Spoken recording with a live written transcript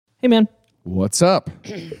Hey, man. What's up?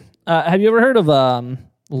 Have you ever heard of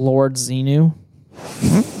Lord Xenu?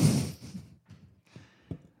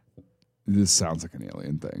 This sounds like an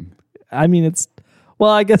alien thing. I mean,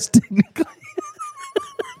 I guess technically.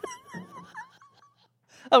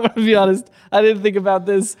 I'm going to be honest. I didn't think about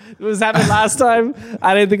this. It was happening last time.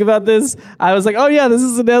 I didn't think about this. I was like, oh, yeah, this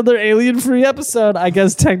is another alien-free episode. I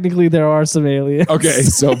guess technically there are some aliens. Okay,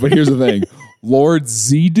 but here's the thing. Lord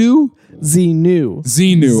Xenu?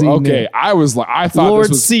 Xenu. Okay, I thought Lord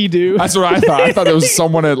this was... Xenu. That's what I thought. I thought there was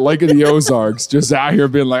someone at Lake of the Ozarks just out here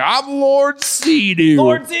being like, I'm Lord Xenu.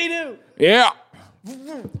 Lord Xenu. Yeah.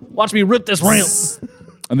 Watch me rip this ramp.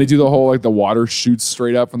 And they do the whole, the water shoots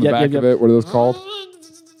straight up from the back of it. What are those called?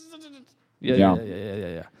 Yeah.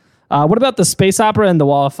 What about the space opera and the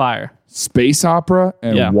Wall of Fire? Space opera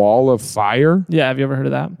and Wall of Fire? Yeah, have you ever heard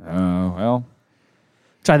of that? Oh, well.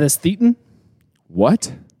 Try this, Thetan.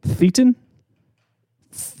 What? Thetan?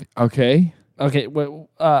 Okay. Okay,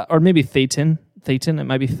 or maybe Thetan. Thetan, it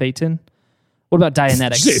might be Thetan. What about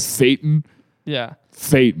Dianetics? Did you say Thetan? Yeah.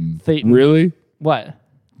 Thetan. Thetan. Really? What?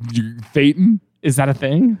 Thetan? Is that a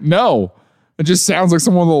thing? No. It just sounds like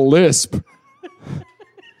someone with a lisp.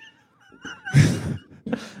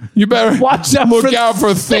 You better look out for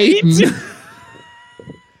Thetan.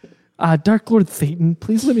 Dark Lord Thetan,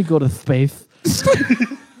 please let me go to space.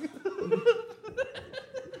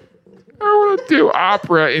 I want to do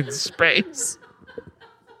opera in space.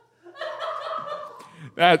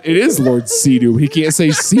 It is Lord Xenu. He can't say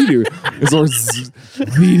Xenu. It's Lord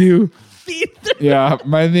Xenu. Yeah,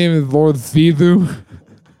 my name is Lord Xenu.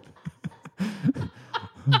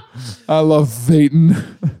 I love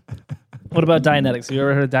Thetan. What about Dianetics? Have you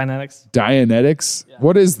ever heard of Dianetics? Dianetics? Yeah.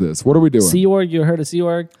 What is this? What are we doing? Sea Org? You heard of Sea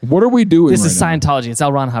Org? What are we doing? This is Scientology. It's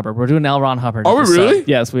L. Ron Hubbard. We're doing L. Ron Hubbard. Are we really?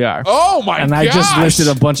 Yes, we are. Oh my god! And I just listed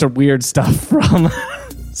a bunch of weird stuff from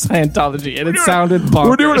Scientology, and it sounded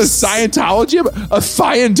bonkers. We're doing a Scientology, a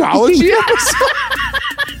Scientology episode.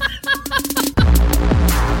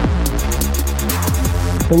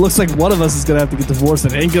 It looks like one of us is gonna have to get divorced.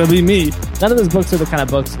 It ain't gonna be me. None of his books are the kind of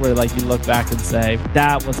books where you look back and say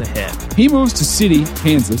that was a hit. He moves to City,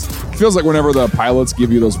 Kansas. It feels like whenever the pilots give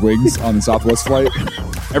you those wings on the Southwest flight,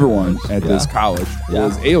 everyone at this college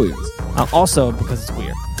was aliens. Also because it's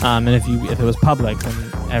weird. And if it was public,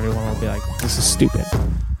 then everyone will be like, "This is stupid."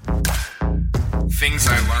 Things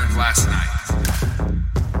I learned last night.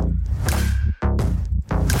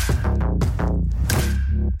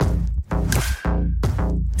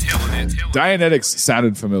 Dianetics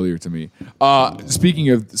sounded familiar to me.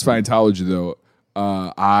 Speaking of Scientology, though,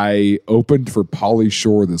 I opened for Pauly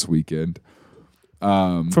Shore this weekend.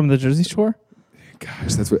 From the Jersey Shore?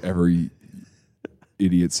 Gosh, that's what every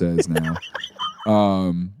idiot says now.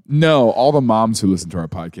 No, all the moms who listen to our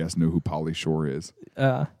podcast know who Pauly Shore is.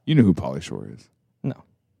 You know who Pauly Shore is? No.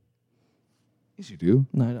 Yes, you do.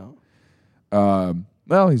 No, I don't.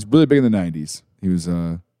 Well, he's really big in the 90s. He was...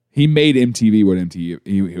 He made MTV what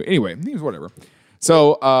MTV... Anyway, he was whatever.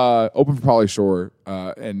 So, open for Pauly Shore,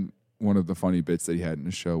 and one of the funny bits that he had in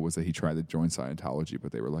the show was that he tried to join Scientology,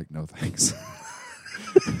 but they were like, no thanks.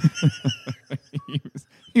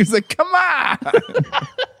 he was like, come on!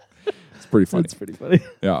 It's pretty funny. That's pretty funny.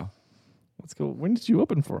 Yeah. Let's go. When did you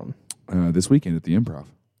open for him? This weekend at the Improv.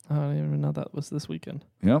 Oh, I didn't even know that was this weekend.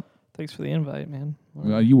 Yep. Thanks for the invite, man.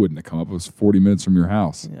 Well, you wouldn't have come up. It was 40 minutes from your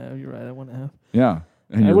house. Yeah, you're right. I wouldn't have. Yeah.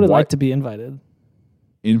 And I would have liked to be invited.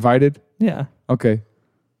 Invited? Yeah. Okay.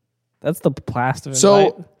 That's the blast of invite.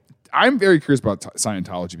 So I'm very curious about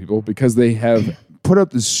Scientology people because they have put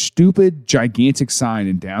up this stupid, gigantic sign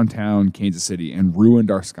in downtown Kansas City and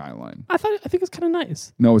ruined our skyline. I think it's kind of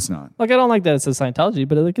nice. No, it's not. I don't like that it says Scientology,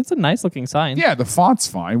 but it's a nice looking sign. Yeah, the font's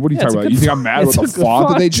fine. What are you talking about? You think I'm mad with the good font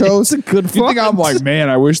that they chose? It's a good font. You think I'm like, man,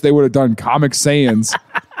 I wish they would have done Comic Sans.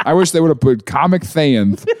 I wish they would have put Comic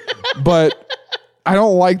Sans. But I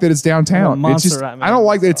don't like that it's downtown. It's just, I don't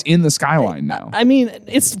like that it's in the skyline now. I mean,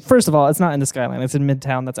 first of all, it's not in the skyline. It's in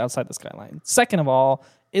Midtown. That's outside the skyline. Second of all,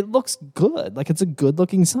 it looks good. It's a good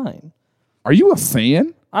looking sign. Are you a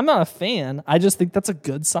fan? I'm not a fan. I just think that's a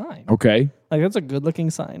good sign. Okay. That's a good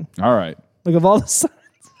looking sign. All right. Of all the signs.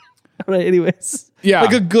 All right. Anyways. Yeah.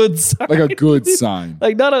 A good sign. A good sign.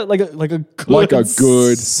 Not a good. Like a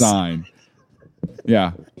good sign.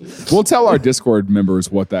 Yeah. We'll tell our Discord members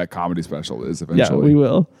what that comedy special is eventually. Yeah, we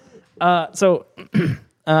will. So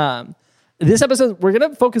this episode, we're going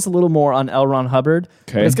to focus a little more on L. Ron Hubbard.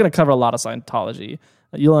 Okay. It's going to cover a lot of Scientology.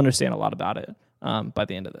 You'll understand a lot about it by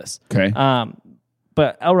the end of this. Okay.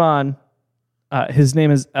 But L. Ron, his name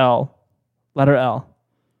is L, letter L,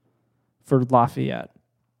 for Lafayette.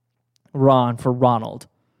 Ron for Ronald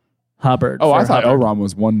Hubbard. Oh, for I thought Hubbard. L. Ron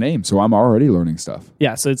was one name, so I'm already learning stuff.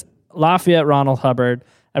 Yeah, so it's Lafayette Ronald Hubbard.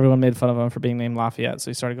 Everyone made fun of him for being named Lafayette, so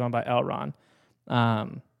he started going by L. Ron,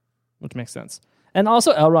 which makes sense. And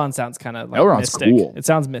also, L. Ron sounds kind of like L. Ron's mystic. cool. It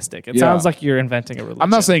sounds mystic. It Yeah. sounds like you're inventing a religion. I'm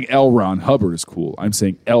not saying L. Ron Hubbard is cool. I'm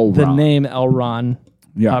saying L. the Ron. name L. Ron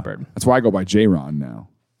Yeah. Hubbard. That's why I go by J. Ron now.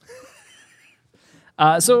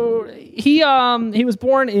 So he was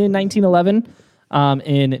born in 1911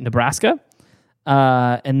 in Nebraska,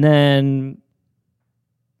 and then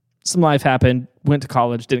some life happened. Went to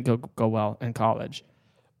college, didn't go well in college.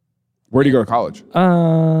 Where do you go to college?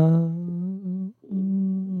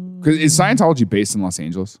 Because is Scientology based in Los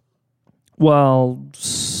Angeles? Well,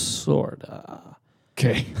 sorta.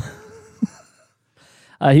 Okay.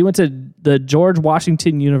 He went to the George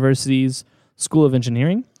Washington University's School of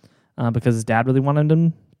Engineering because his dad really wanted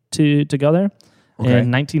him to go there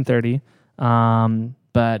in 1930.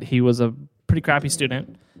 But he was a pretty crappy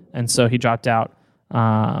student, and so he dropped out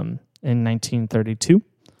in 1932.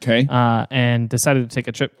 Okay. And decided to take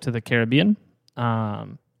a trip to the Caribbean.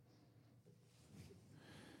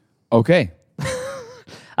 Okay.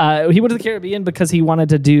 He went to the Caribbean because he wanted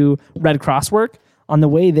to do Red Cross work. On the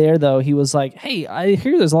way there, though, he was like, hey, I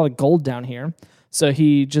hear there's a lot of gold down here. So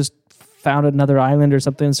he just found another island or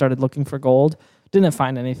something and started looking for gold. Didn't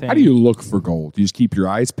find anything. How do you look for gold? You just keep your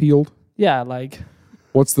eyes peeled? Yeah, like...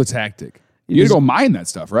 What's the tactic? You gotta go mine that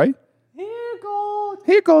stuff, right? Here, gold.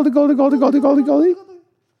 Here, goldie, goldie, goldie, goldie, goldie, goldie.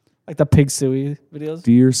 Like the Pig Suey videos.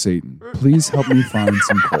 Dear Satan, please help me find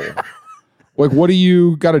some coal. Like, what do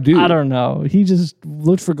you got to do? I don't know. He just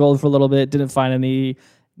looked for gold for a little bit, didn't find any.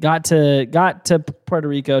 Got to Puerto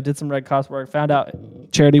Rico, did some Red Cross work, found out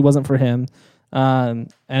charity wasn't for him, and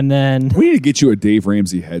then We need to get you a Dave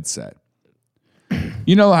Ramsey headset.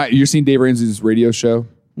 You know how you're seeing Dave Ramsey's radio show,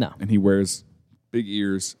 no. and he wears big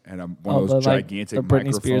ears and one of those gigantic the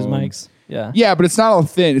Britney Spears microphones. mics. Yeah. Yeah, but it's not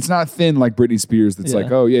thin. It's not thin like Britney Spears. That's Yeah.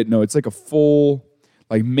 like, oh yeah, no, it's like a full,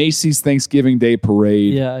 like Macy's Thanksgiving Day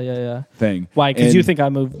parade Yeah. thing. Why? Because And- you think I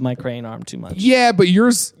move my crane arm too much. Yeah, but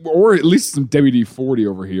yours, or at least some WD-40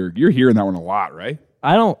 over here. You're hearing that one a lot, right?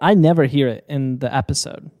 I never hear it in the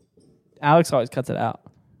episode. Alex always cuts it out.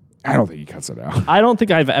 I don't think he cuts it out. I don't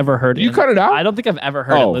think I've ever heard it. You cut it out? I don't think I've ever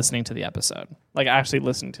heard it Oh. listening to the episode. Like actually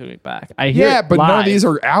listening to it back. I hear Yeah, it but live. none of these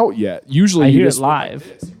are out yet. Usually I you hear just it live.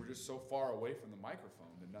 Like this. You were just so far away from the microphone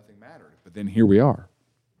that nothing mattered. But then here we are.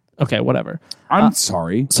 Okay, whatever. I'm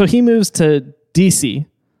sorry. So he moves to DC,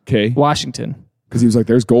 Okay. Washington. Because he was like,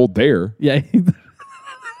 there's gold there. Yeah.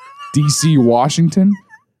 DC, Washington.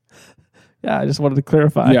 Yeah, I just wanted to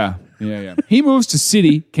clarify. Yeah. He moves to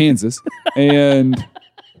City, Kansas. And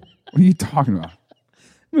what are you talking about?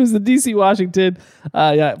 Moves to DC, Washington.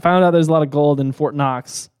 Found out there's a lot of gold in Fort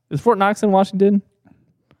Knox. Is Fort Knox in Washington?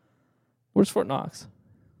 Where's Fort Knox?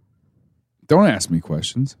 Don't ask me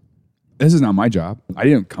questions. This is not my job. I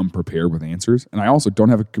didn't come prepared with answers. And I also don't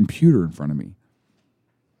have a computer in front of me.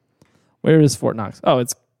 Where is Fort Knox? Oh,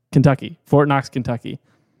 it's Kentucky. Fort Knox, Kentucky.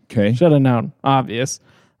 Okay. Should have known. Obvious.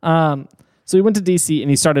 So he went to DC and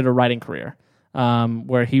he started a writing career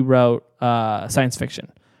where he wrote science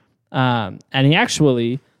fiction. And he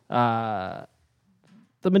actually, the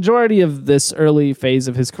majority of this early phase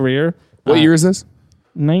of his career. What year is this?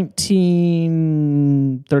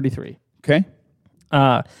 1933. Okay.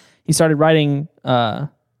 He started writing At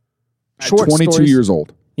short 22 stories. years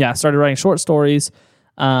old. Yeah, started writing short stories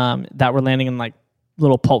that were landing in like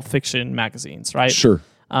little pulp fiction magazines, right? Sure.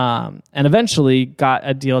 And eventually got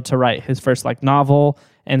a deal to write his first like novel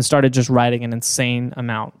and started just writing an insane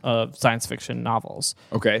amount of science fiction novels.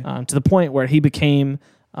 Okay. To the point where he became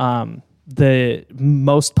the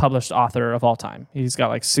most published author of all time. He's got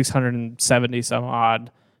like 670 some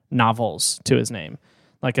odd novels to his name.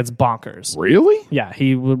 Like it's bonkers. Really? Yeah,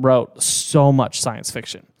 he wrote so much science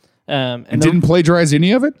fiction. And didn't plagiarize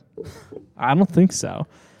any of it? I don't think so.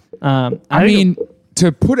 I mean,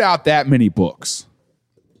 to put out that many books,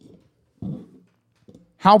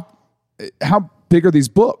 how big are these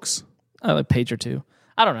books? like page or two.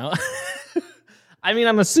 I don't know. I mean,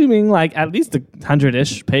 I'm assuming like at least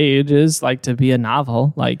 100-ish pages, like to be a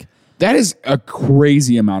novel. Like That is a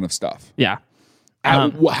crazy amount of stuff. yeah.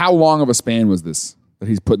 How long of a span was this that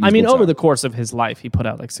he's putting? I mean, over out? the course of his life, he put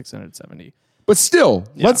out like 670. But still,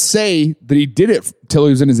 let's say that he did it till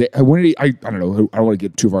he was in his. When did he? I don't know. I don't want to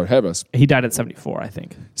get too far ahead of us. He died at 74, I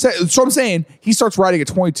think. So I'm saying he starts writing at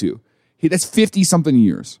 22. That's 50 something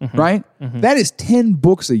years, right? That is 10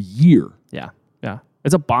 books a year. Yeah, yeah.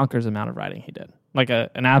 It's a bonkers amount of writing he did. Like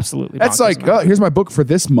an absolutely. That's bonkers like, amount. here's my book for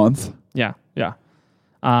this month. Yeah, yeah.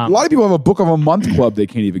 A lot of people have a book of a month club they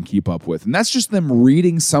can't even keep up with, and that's just them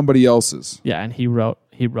reading somebody else's. Yeah, and he wrote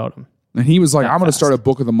them. And he was like, I'm going to start a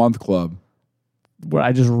book of the month club. Where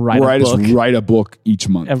I just write a book each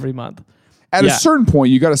month. every month. At a certain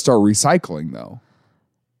point, you got to start recycling, though.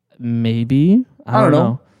 Maybe. I don't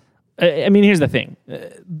know. I mean, here's the thing.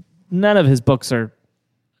 None of his books are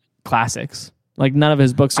classics. Like, none of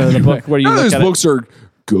his books are the book where you look at it. None of his books are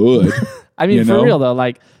good. I mean, for real, though.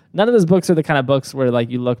 Like, none of his books are the kind of books where, like,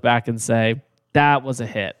 you look back and say, that was a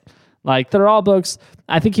hit. Like, they're all books.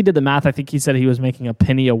 I think he did the math. I think he said he was making a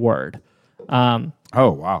penny a word. Oh,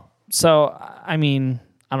 wow. So, I mean,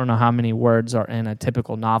 I don't know how many words are in a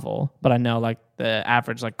typical novel, but I know like the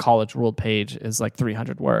average like college ruled page is like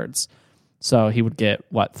 300 words. So he would get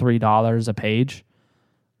 $3 a page,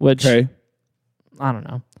 which I don't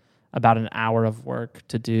know, about an hour of work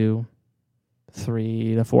to do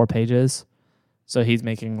 3 to 4 pages. So he's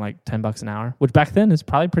making like $10 an hour, which back then is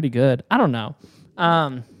probably pretty good. I don't know.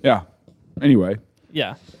 Yeah. Anyway.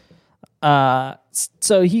 Yeah.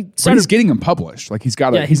 So he but he's getting them published. Like he's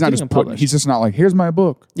got he's not just putting, he's just not like, here's my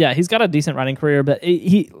book. Yeah, he's got a decent writing career, but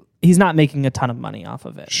he's not making a ton of money off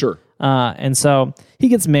of it. Sure. And so he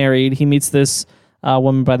gets married. He meets this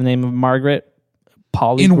woman by the name of Margaret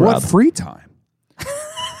Polly. In what free time?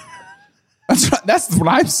 That's what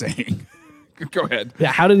I'm saying. Go ahead.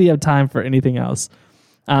 Yeah. How did he have time for anything else?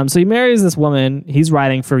 So he marries this woman. He's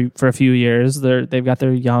writing for a few years. They've got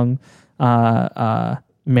their young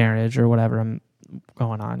marriage or whatever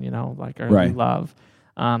going on, like early love.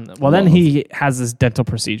 Then he has this dental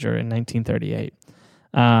procedure in 1938.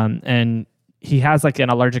 And he has like an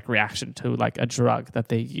allergic reaction to like a drug that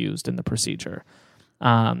they used in the procedure.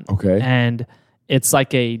 And it's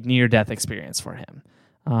like a near-death experience for him.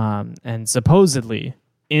 And supposedly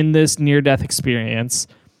in this near-death experience,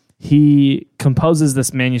 he composes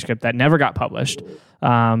this manuscript that never got published.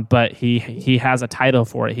 But he has a title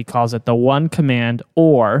for it. He calls it The One Command,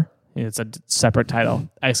 or it's a separate title,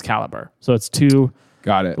 Excalibur. So it's two.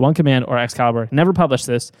 Got it. One Command or Excalibur. Never published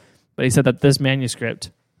this, but he said that this manuscript,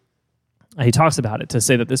 he talks about it to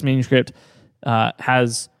say that this manuscript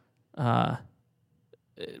has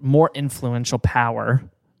more influential power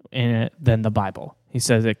in it than the Bible. He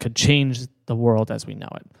says it could change the world as we know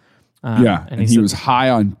it. And he was high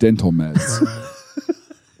on dental meds.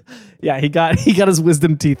 Yeah, he got his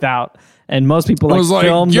wisdom teeth out, and most people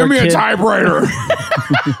film. Give me a typewriter.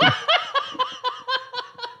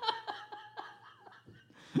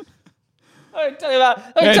 Let me tell you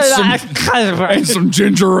about and some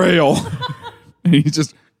ginger ale. And he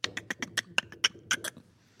just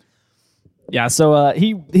So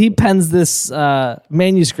he pens this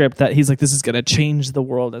manuscript that he's like, this is going to change the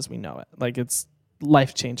world as we know it. Like it's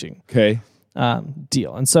life changing.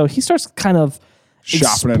 Deal, and so he starts kind of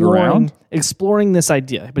shopping it around, exploring this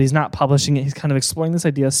idea, but he's not publishing it. He's kind of exploring this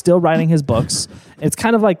idea, still writing his books. It's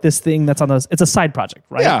kind of like this thing that's on those. It's a side project,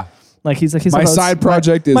 right? Yeah. Like he's my side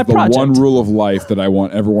project is the one rule of life that I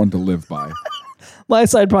want everyone to live by. My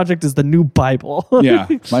side project is the new Bible. Yeah.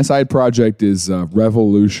 My side project is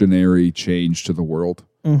revolutionary change to the world.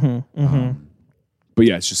 But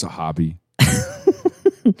yeah, it's just a hobby.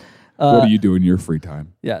 What do you do in your free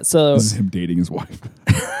time? Yeah. So this is him dating his wife.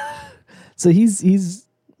 So he's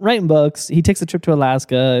writing books. He takes a trip to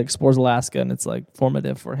Alaska, explores Alaska, and it's like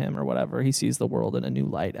formative for him or whatever. He sees the world in a new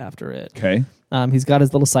light after it. Okay. He's got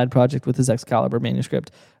his little side project with his Excalibur manuscript,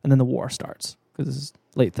 and then the war starts because this is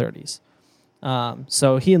late 30s.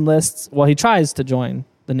 So he enlists. Well, he tries to join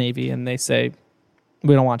the Navy, and they say,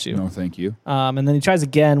 "We don't want you." No, thank you. And then he tries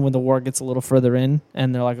again when the war gets a little further in,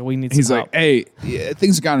 and they're like, "We need." He's some like, help. "Hey,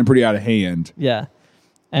 things have gotten pretty out of hand." Yeah.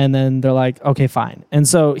 And then they're like, okay, fine. And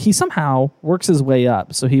so he somehow works his way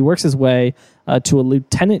up. So he works his way to a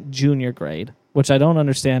lieutenant junior grade, which I don't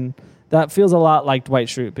understand. That feels a lot like Dwight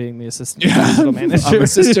Schrute being the assistant manager. I'm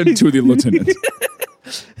assistant to the lieutenant.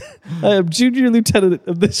 I am junior lieutenant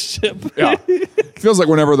of this ship. Yeah. Feels like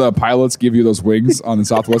whenever the pilots give you those wings on the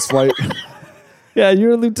Southwest flight. Yeah,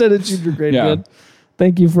 you're a lieutenant junior grade, man.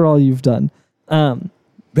 Thank you for all you've done.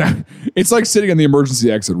 It's like sitting in the emergency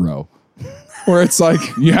exit row. Where it's like,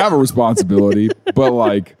 you have a responsibility, but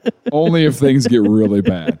like only if things get really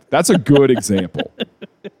bad. That's a good example.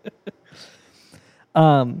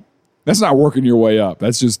 That's not working your way up.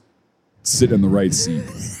 That's just sitting in the right seat.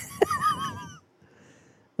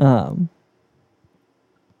 All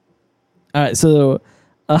right, so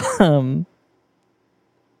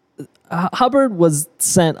Hubbard was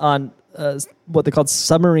sent on what they called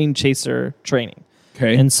submarine chaser training.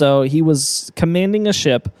 Okay. And so he was commanding a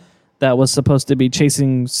ship that was supposed to be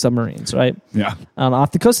chasing submarines, right? Yeah.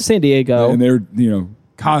 Off the coast of San Diego. And they're,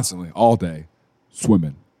 constantly, all day,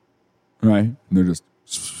 swimming, right? And they're just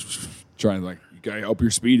trying to, you got to up your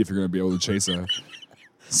speed if you're going to be able to chase a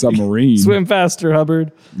submarine. Swim faster,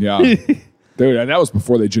 Hubbard. Yeah. Dude, and that was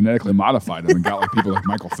before they genetically modified them and got like people like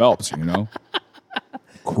Michael Phelps,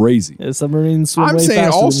 Crazy. Yeah, submarines swim I'm way saying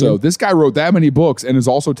faster than also, you. this guy wrote that many books and is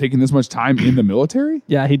also taking this much time in the military?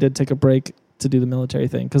 Yeah, he did take a break to do the military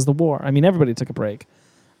thing because the war. I mean, everybody took a break.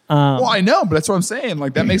 Well, I know, but that's what I'm saying.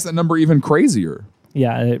 Like, that makes that number even crazier.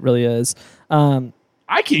 Yeah, it really is. I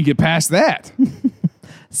can't get past that.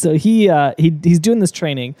 So he's doing this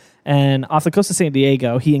training, and off the coast of San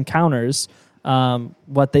Diego, he encounters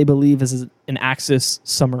what they believe is an Axis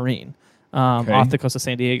submarine off the coast of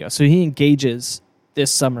San Diego. So he engages this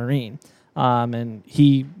submarine, and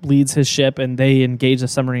he leads his ship, and they engage the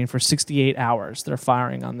submarine for 68 hours. They're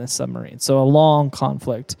firing on this submarine. So a long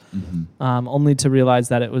conflict, only to realize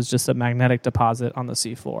that it was just a magnetic deposit on the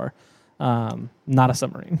seafloor, not a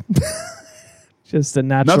submarine. Just a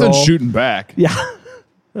natural... Nothing shooting back. Yeah.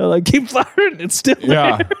 They're like, keep firing. It's still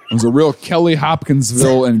Yeah. there. It was a real Kelly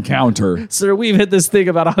Hopkinsville encounter. Sir, we've hit this thing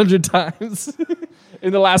about 100 times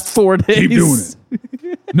in the last 4 days. Keep doing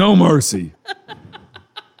it. No mercy.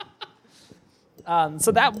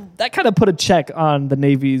 So that kind of put a check on the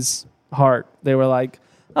Navy's heart. They were like,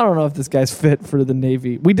 I don't know if this guy's fit for the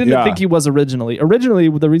Navy. We didn't think he was originally. Originally,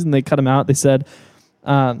 the reason they cut him out, they said,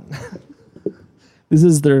 this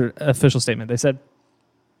is their official statement. They said,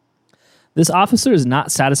 this officer is not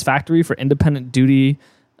satisfactory for independent duty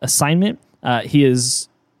assignment. He is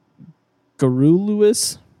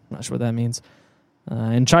garrulous, I'm not sure what that means,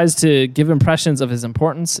 and tries to give impressions of his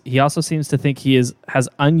importance. He also seems to think he has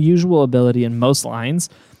unusual ability in most lines.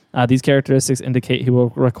 These characteristics indicate he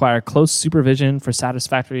will require close supervision for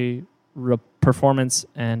satisfactory performance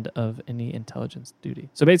and of any intelligence duty.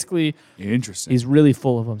 So basically, interesting. He's really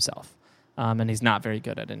full of himself. And he's not very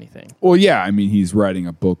good at anything. Well, yeah, I mean, he's writing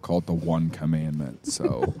a book called The One Commandment,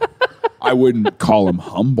 so I wouldn't call him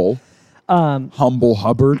humble. Humble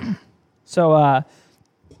Hubbard. So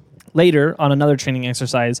later, on another training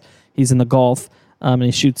exercise, he's in the Gulf, and he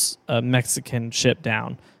shoots a Mexican ship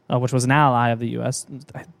down, which was an ally of the U.S.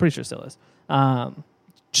 I'm pretty sure still is.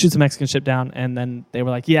 Shoots a Mexican ship down, and then they were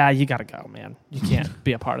like, yeah, you got to go, man. You can't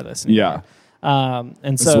be a part of this anymore. Yeah.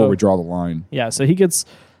 And This is where we draw the line. Yeah, so he gets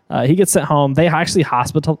sent home. They actually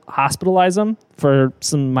hospitalize him for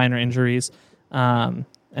some minor injuries. And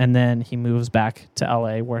then he moves back to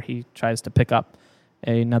L.A. where he tries to pick up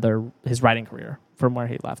his writing career from where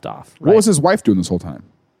he left off. Right? What was his wife doing this whole time?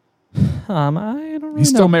 I don't really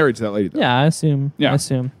He's know. still married to that lady, though. Yeah, I assume. Yeah. I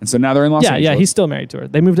assume. And so now they're in Los Angeles. Yeah, he's still married to her.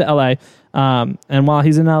 They moved to L.A. And while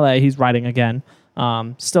he's in L.A., he's writing again.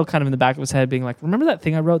 Still kind of in the back of his head being like, remember that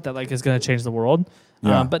thing I wrote that like is going to change the world?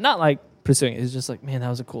 Yeah. But not like pursuing it. It's just like, man, that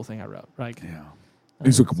was a cool thing I wrote. Like, Yeah.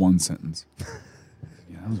 He took one sentence.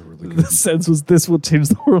 Yeah, that was a really good the sense was this will change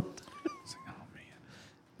the world. It's like, oh, man.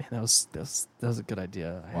 Man, that was a good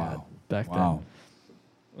idea I had back Wow.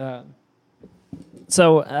 then.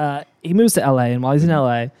 So he moves to L.A., and while he's in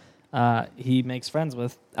L.A., he makes friends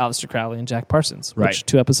with Aleister Crowley and Jack Parsons, which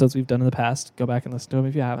 2 episodes we've done in the past. Go back and listen to them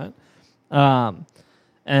if you haven't.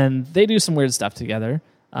 And they do some weird stuff together,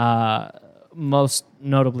 most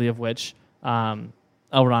notably of which Ron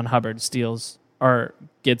Hubbard steals or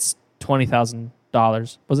gets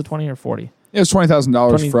 $20,000. Was it 20 or 40? It was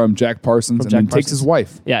 $20,000 from Jack Parsons and then takes his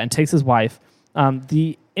wife. Yeah, and takes his wife.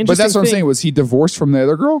 The interesting But that's what I'm thing- saying. Was he divorced from the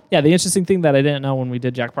other girl? Yeah, the interesting thing that I didn't know when we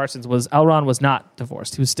did Jack Parsons was L. Ron was not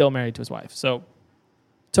divorced. He was still married to his wife. So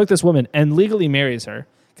took this woman and legally marries her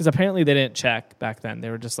because apparently they didn't check back then. They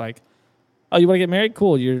were just like, oh, you want to get married?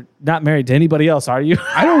 Cool. You're not married to anybody else, are you?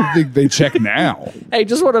 I don't think they check now. Hey,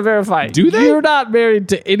 just want to verify. Do they? You're not married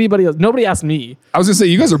to anybody else. Nobody asked me. I was going to say,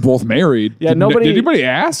 you guys are both married. Yeah, Did nobody- anybody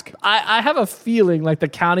ask? I have a feeling like the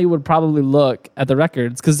county would probably look at the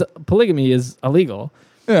records because polygamy is illegal.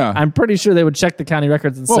 Yeah. I'm pretty sure they would check the county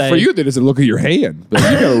records and Well, say, for you, they just look at your hand. Like,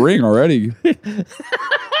 you got a ring already.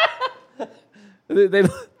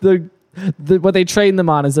 what they train them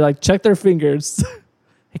on is they're like, check their fingers.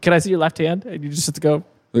 Hey, can I see your left hand? And you just have to go,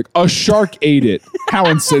 Like, a shark ate it. How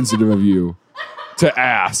insensitive of you to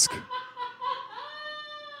ask.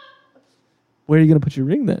 where are you going to put your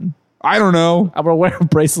ring then? I don't know. I'm going to wear a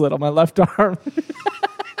bracelet on my left arm.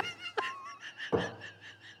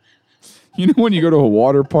 You know when you go to a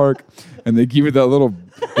water park and they give you that little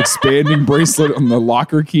expanding bracelet on the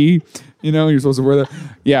locker key? You know, you're supposed to wear that.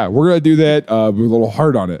 Yeah, we're going to do that with a little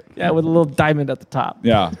heart on it. Yeah, with a little diamond at the top.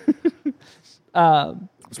 Yeah. I'm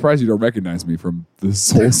surprised you don't recognize me from the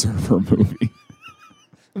Soul Surfer movie.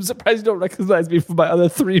 I'm surprised you don't recognize me from my other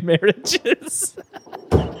 3 marriages.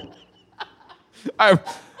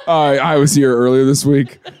 I was here earlier this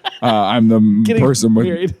week. I'm the Getting person with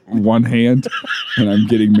married. one hand, and I'm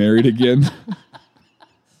getting married again.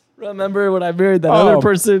 Remember when I married that other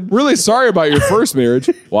person? Really sorry about your first marriage.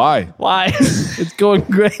 Why? Why? It's going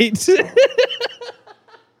great.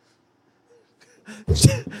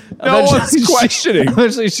 No one's questioning.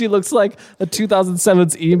 Eventually, she looks like a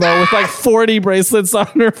 2007's emo with like 40 bracelets on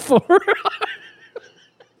her forearm.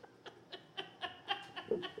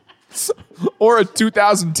 Or a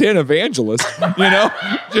 2010 evangelist,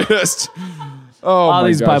 just all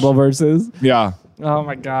these gosh. Bible verses. Yeah. Oh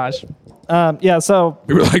my gosh. So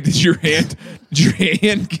We were like, did your hand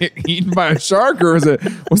get eaten by a shark, or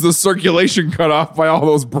was the circulation cut off by all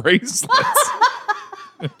those bracelets?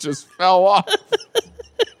 It just fell off.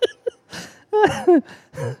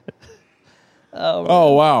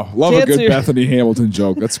 Oh wow. Love a good Bethany Hamilton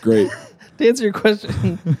joke. That's great. To answer your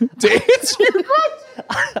question.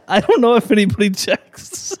 I don't know if anybody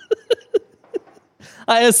checks.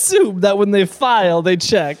 I assume that when they file, they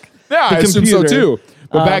check. Yeah, I assume so too.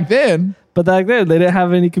 But back then they didn't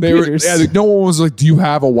have any computers. No one was like, do you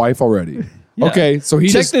have a wife already? Yeah. Okay, so he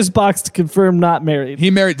checked this box to confirm not married.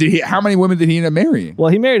 He married. How many women did he end up marrying? Well,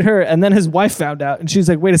 he married her, and then his wife found out, and she's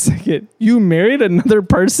like, "Wait a second, you married another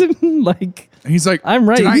person?" Like, and he's like, "I'm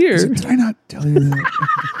right here." Did I not tell you that?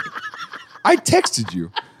 I texted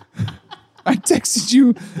you. I texted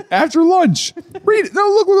you after lunch. Read it.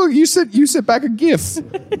 No, look. You sent back a GIF.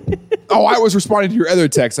 Oh, I was responding to your other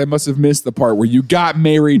text. I must have missed the part where you got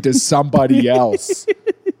married to somebody else.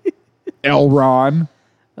 Ron.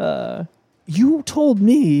 You told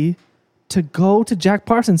me to go to Jack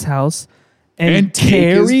Parsons' house and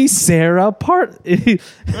carry Sarah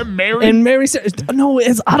and marry Sarah. No,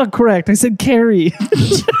 it's autocorrect. I said carry.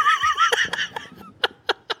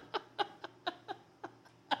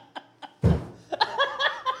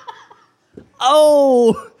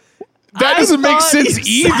 Oh, that doesn't make sense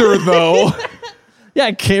either, though.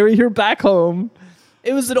 Yeah, carry her back home.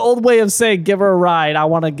 It was an old way of saying, give her a ride. I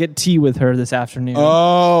want to get tea with her this afternoon.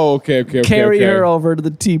 Oh, okay. Carry her over to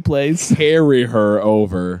the tea place. Carry her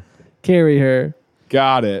over. Carry her.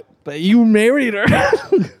 Got it. But you married her.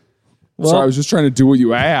 Well, sorry, I was just trying to do what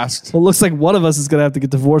you asked. Well, looks like one of us is going to have to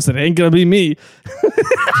get divorced. It ain't going to be me.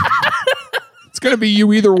 It's going to be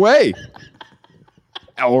you either way.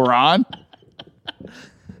 Ron.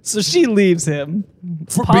 So she leaves him.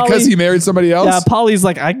 Because he married somebody else? Yeah, Polly's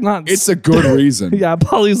like, I'm not. It's a good reason. Yeah,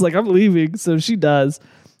 Polly's like, I'm leaving. So she does.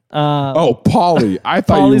 Polly. I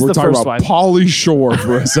thought you were talking about Pauly Shore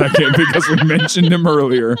for a second because we mentioned him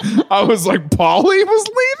earlier. I was like, Polly was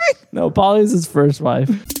leaving? No, Polly's his first wife.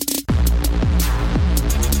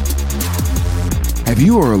 Have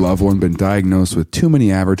you or a loved one been diagnosed with too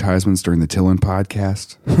many advertisements during the Tillin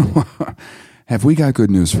podcast? Have we got good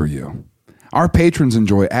news for you? Our patrons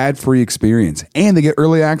enjoy ad-free experience, and they get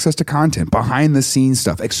early access to content, behind-the-scenes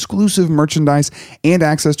stuff, exclusive merchandise, and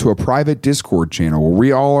access to a private Discord channel where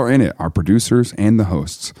we all are in it, our producers and the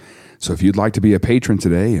hosts. So if you'd like to be a patron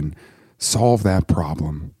today and solve that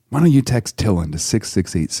problem, why don't you text Tillin to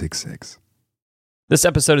 66866. This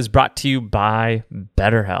episode is brought to you by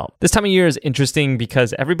BetterHelp. This time of year is interesting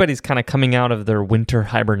because everybody's kind of coming out of their winter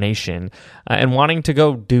hibernation and wanting to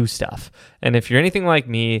go do stuff. And if you're anything like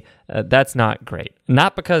me, that's not great.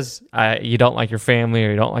 Not because you don't like your family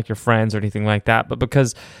or you don't like your friends or anything like that, but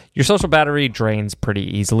because your social battery drains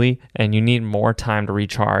pretty easily and you need more time to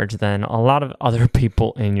recharge than a lot of other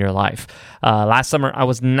people in your life. Last summer, I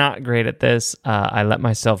was not great at this. I let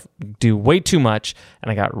myself do way too much and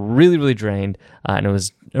I got really, really drained. And it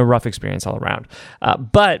was a rough experience all around.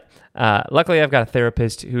 But luckily, I've got a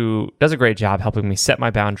therapist who does a great job helping me set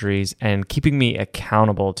my boundaries and keeping me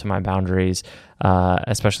accountable to my boundaries,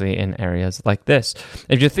 especially in areas like this.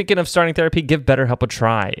 If you're thinking of starting therapy, give BetterHelp a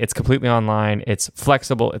try. It's completely online, it's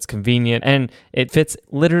flexible, it's convenient, and it fits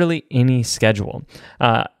literally any schedule.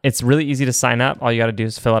 It's really easy to sign up. All you got to do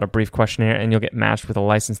is fill out a brief questionnaire and you'll get matched with a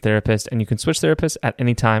licensed therapist, and you can switch therapists at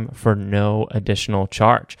any time for no additional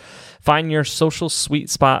charge. Find your social sweet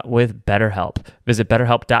spot with BetterHelp. Visit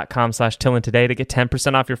BetterHelp.com/Tillin today to get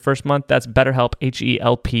 10% off your first month. That's BetterHelp,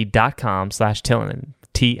 HELP.com/Tillin,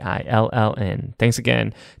 TILLN. Thanks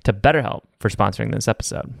again to BetterHelp for sponsoring this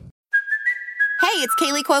episode. Hey, it's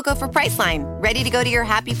Kaylee Cuoco for Priceline. Ready to go to your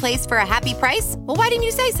happy place for a happy price? Well, why didn't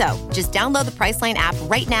you say so? Just download the Priceline app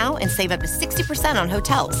right now and save up to 60% on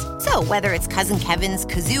hotels. So whether it's Cousin Kevin's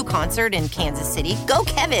Kazoo Concert in Kansas City, go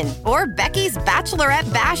Kevin, or Becky's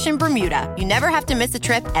Bachelorette Bash in Bermuda, you never have to miss a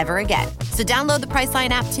trip ever again. So download the Priceline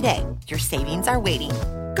app today. Your savings are waiting.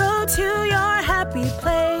 Go to your happy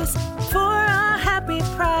place for a happy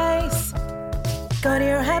price. Go to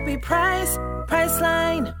your happy price,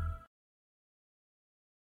 Priceline.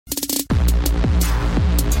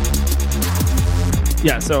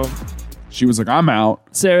 Yeah, so She was like, I'm out.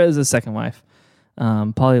 Sarah is his second wife.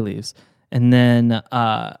 Polly leaves. And then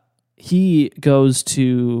he goes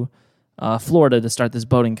to Florida to start this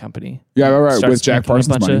boating company. Yeah, right. With Jack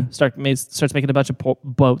Parsons' money. Starts making a bunch of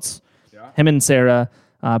boats. Yeah. Him and Sarah,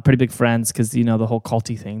 pretty big friends because, the whole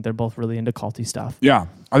culty thing. They're both really into culty stuff. Yeah.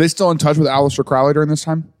 Are they still in touch with Aleister Crowley during this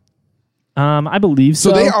time? I believe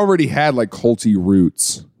so. So they already had like culty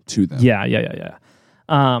roots to them. Yeah.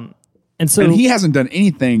 And he hasn't done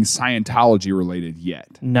anything Scientology related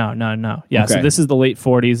yet. No. Yeah. Okay. So this is the late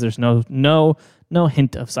 40s. There's no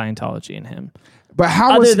hint of Scientology in him. But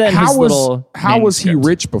how was he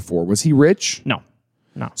rich before? Was he rich? No.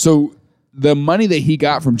 So the money that he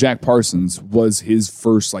got from Jack Parsons was his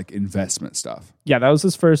first like investment stuff. Yeah, that was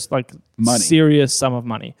his first like money. Serious sum of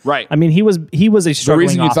money. Right. I mean, he was a struggling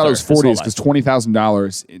The reason you thought it was 40 is because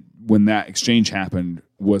 $20,000 when that exchange happened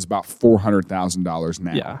was about $400,000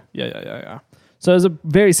 now. Yeah. So it was a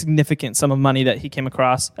very significant sum of money that he came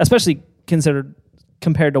across, especially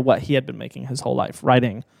compared to what he had been making his whole life,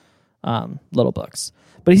 writing little books.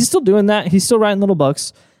 But he's still doing that. He's still writing little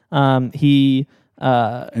books. And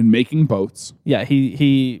making boats. Yeah,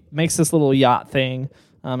 he makes this little yacht thing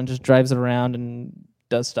and just drives it around and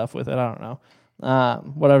does stuff with it. I don't know.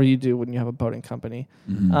 Whatever you do when you have a boating company.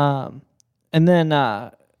 Mm-hmm. And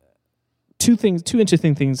then two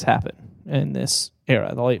interesting things happen in this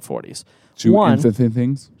era, the late 40s. Two interesting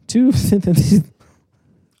things? Two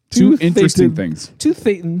interesting things. Two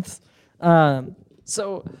thetans.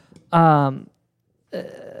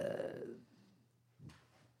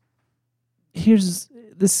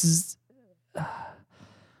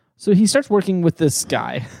 So he starts working with this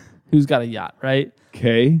guy who's got a yacht, right?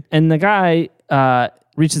 Okay. And the guy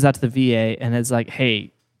reaches out to the VA and is like,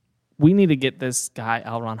 hey, we need to get this guy,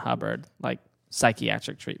 Ron Hubbard, like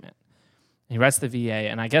psychiatric treatment. And he writes to the VA,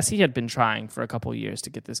 and I guess he had been trying for a couple of years to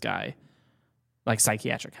get this guy like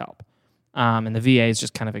psychiatric help. And the VA is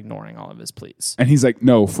just kind of ignoring all of his pleas. And he's like,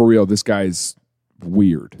 no, for real, this guy's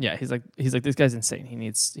weird. Yeah, he's like, this guy's insane. He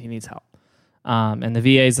needs help. And the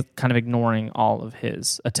VA is kind of ignoring all of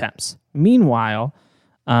his attempts. Meanwhile,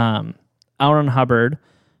 Ron Hubbard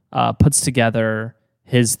puts together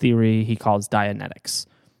his theory he calls Dianetics.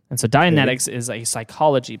 And so Dianetics is a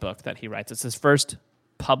psychology book that he writes. It's his first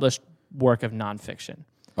published work of nonfiction.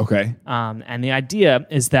 Okay. And the idea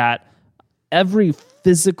is that every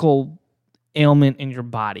physical ailment in your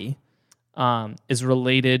body is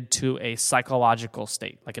related to a psychological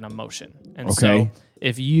state, like an emotion. And so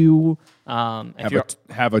if you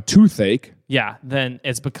have a toothache, then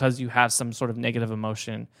it's because you have some sort of negative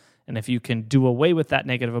emotion. And if you can do away with that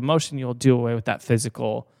negative emotion, you'll do away with that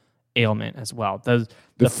physical ailment as well. The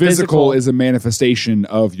physical is a manifestation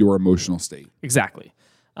of your emotional state. Exactly.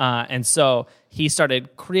 And so he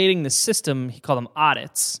started creating this system. He called them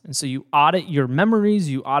audits. And so you audit your memories,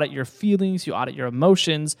 you audit your feelings, you audit your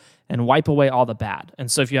emotions, and wipe away all the bad. And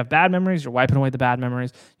so if you have bad memories, you're wiping away the bad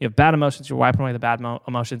memories. You have bad emotions, you're wiping away the bad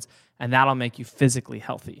emotions, and that'll make you physically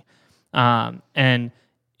healthy. And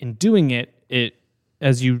in doing it,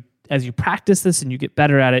 as you practice this and you get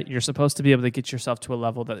better at it, you're supposed to be able to get yourself to a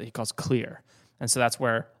level that he calls clear. And so that's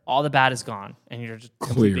where all the bad is gone, and you're just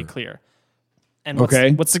completely clear. And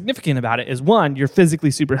what's significant about it is, one, you're physically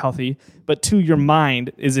super healthy, but two, your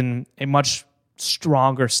mind is in a much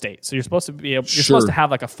stronger state. So you're supposed to be supposed to have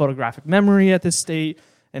like a photographic memory at this state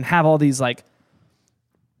and have all these like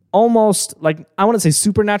almost like, I want to say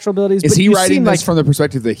supernatural abilities. Is he writing this from the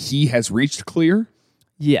perspective that he has reached clear?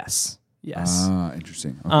 Yes.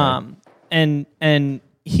 Interesting. Okay. And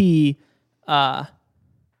he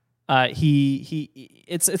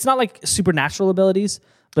it's not like supernatural abilities,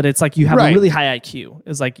 but it's like you have a really high IQ.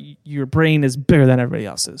 It's like your brain is bigger than everybody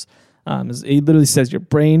else's. He literally says your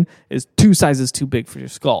brain is 2 sizes too big for your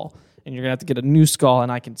skull, and you're gonna have to get a new skull,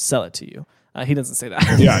 and I can sell it to you. He doesn't say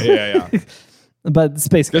that. Yeah. But it's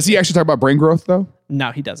basically. Does he actually talk about brain growth though?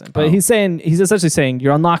 No, he doesn't. But he's essentially saying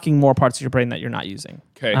you're unlocking more parts of your brain that you're not using.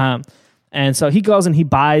 Okay. And so he goes and he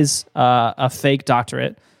buys a fake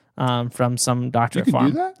doctorate from some doctorate farm.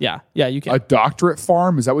 You can do that? Yeah, you can. A doctorate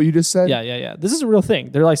farm? Is that what you just said? Yeah. This is a real thing.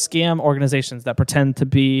 They're like scam organizations that pretend to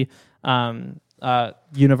be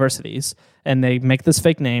universities, and they make this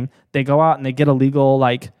fake name. They go out and they get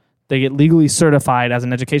they get legally certified as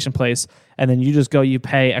an education place, and then you just go, you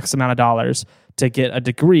pay X amount of dollars to get a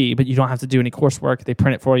degree, but you don't have to do any coursework. They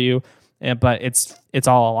print it for you, but it's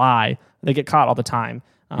all a lie. They get caught all the time.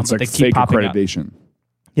 It's but like they keep fake accreditation. Up.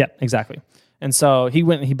 Yeah, exactly. And so he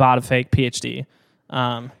went and he bought a fake PhD.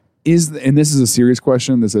 And this is a serious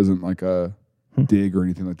question. This isn't like a dig or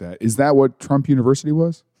anything like that. Is that what Trump University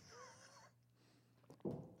was?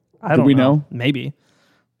 Do we know? Maybe.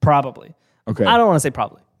 Probably. Okay. I don't want to say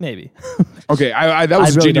probably. Maybe. Okay. That was I a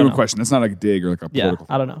really genuine don't know. question. That's not like a dig or like a political.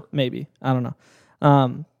 I don't know. Maybe. I don't know.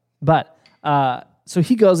 So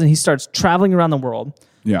he goes and he starts traveling around the world.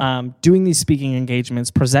 Yeah. Doing these speaking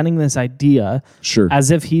engagements, presenting this idea Sure.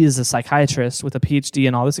 as if he is a psychiatrist with a PhD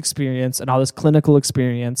and all this experience and all this clinical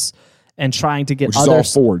experience, and trying to get Which is all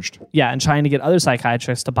forged. and trying to get other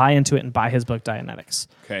psychiatrists to buy into it and buy his book Dianetics.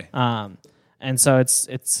 Okay. And so it's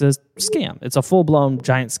a scam. It's a full blown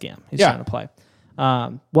giant scam he's Yeah. trying to play.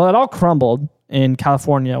 Well, it all crumbled in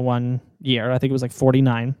California one year. I think it was like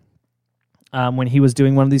 49 when he was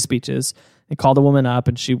doing one of these speeches. He called a woman up,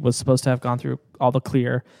 and she was supposed to have gone through all the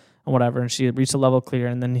clear and whatever, and she had reached a level of clear,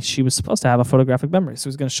 and then she was supposed to have a photographic memory. So he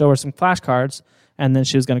was going to show her some flashcards, and then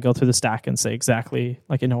she was going to go through the stack and say exactly,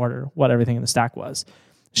 like in order, what everything in the stack was.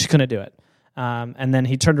 She couldn't do it. And then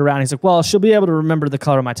he turned around, and he's like, well, she'll be able to remember the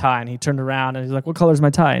color of my tie. And he turned around, and he's like, what color is my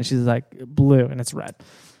tie? And she's like, blue, and it's red.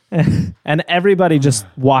 And everybody just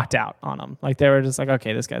walked out on him. Like, they were just like,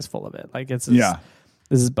 okay, this guy's full of it. Like, this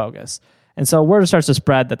is bogus. And so word starts to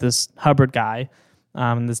spread that this Hubbard guy,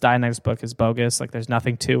 this Dianetics book is bogus. Like, there's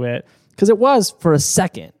nothing to it. Because it was, for a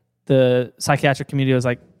second, the psychiatric community was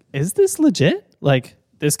like, is this legit? Like,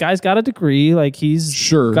 this guy's got a degree. Like, he's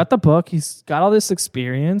got the book. He's got all this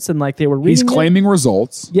experience. And, like, they were reading He's claiming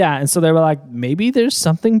results. Yeah. And so they were like, maybe there's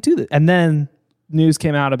something to this. And then news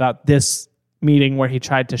came out about this meeting where he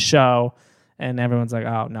tried to show, and everyone's like,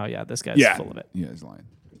 oh, no, yeah, this guy's full of it. Yeah, he's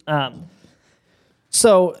lying.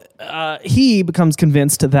 So he becomes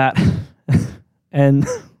convinced that, and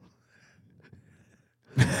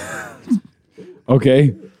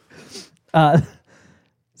Okay.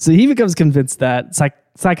 So he becomes convinced that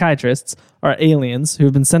psychiatrists are aliens who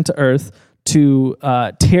have been sent to Earth to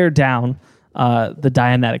tear down the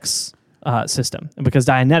Dianetics system, and because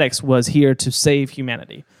Dianetics was here to save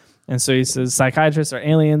humanity. And so he says psychiatrists are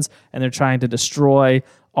aliens, and they're trying to destroy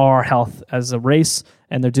our health as a race,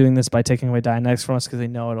 and they're doing this by taking away Dianetics from us because they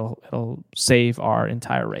know it'll save our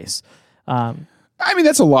entire race. I mean,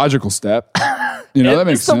 that's a logical step. You know, that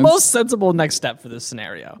makes sense. It's the most sensible next step for this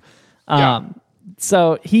scenario. Yeah.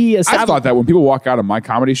 So he I've thought that when people walk out of my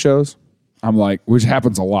comedy shows, I'm like, which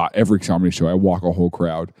happens a lot. Every comedy show, I walk a whole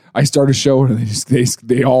crowd. I start a show and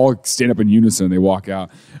they all stand up in unison and they walk out,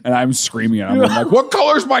 and I'm screaming at them. I'm like, "What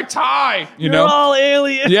color's my tie?" You're all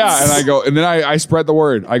aliens. Yeah, and I go, and then I spread the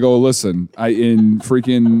word. I go, listen, in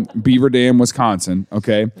freaking Beaver Dam, Wisconsin,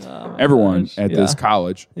 okay, everyone at this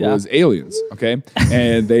college was aliens, okay,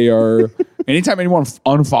 and they are. Anytime anyone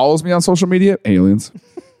unfollows me on social media, aliens.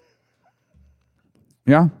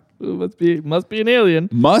 Yeah. Ooh, must be an alien.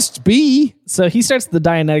 Must be. So he starts the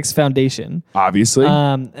Dianetics Foundation, obviously,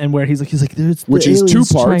 and where he's like, which is two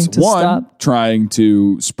parts. One, trying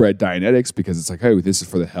to spread Dianetics because it's like, hey, this is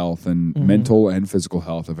for the health and mental and physical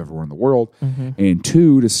health of everyone in the world, and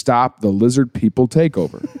two, to stop the lizard people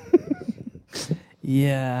takeover.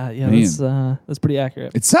 Yeah, Man. That's pretty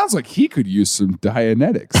accurate. It sounds like he could use some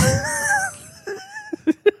Dianetics.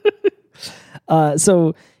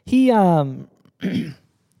 So he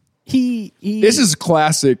This is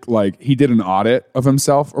classic, like he did an audit of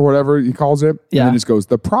himself or whatever he calls it. Yeah. And then just goes,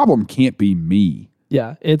 the problem can't be me.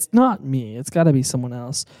 Yeah, it's not me. It's got to be someone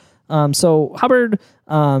else. So Hubbard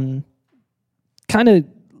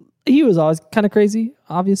he was always kind of crazy,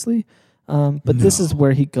 obviously. But this is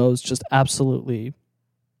where he goes just absolutely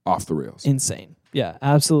off the rails. Insane. Yeah,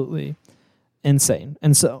 absolutely insane.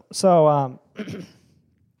 And so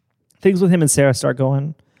things with him and Sarah start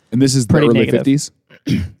going. And this is the pretty early negative. 50s?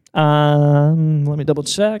 Let me double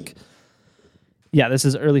check. Yeah, this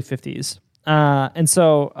is early 50s. And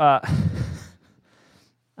so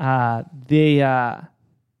him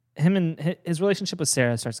and his relationship with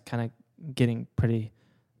Sarah starts kind of getting pretty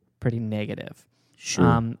negative.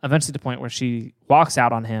 Sure. Eventually to the point where she walks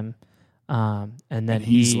out on him, and then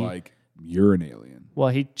he's like, you're an alien. Well,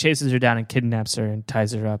 he chases her down and kidnaps her and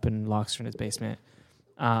ties her up and locks her in his basement.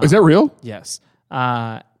 Is that real? Yes.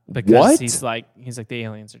 Because what? he's like the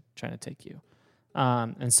aliens are trying to take you.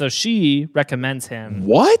 And so she recommends him.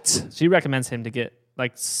 What? She recommends him to get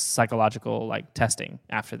like psychological like testing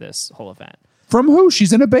after this whole event. From who?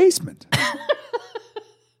 She's in a basement.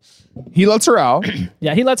 He lets her out.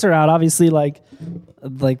 Yeah, he lets her out. Obviously, like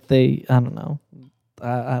they, I don't know.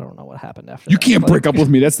 I don't know what happened after You that. can't break up with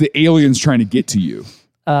me. That's the aliens trying to get to you.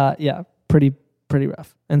 Yeah, pretty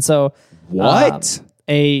rough. And so what?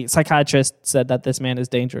 A psychiatrist said that this man is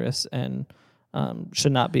dangerous and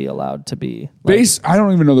should not be allowed to be. I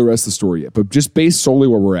don't even know the rest of the story yet, but just based solely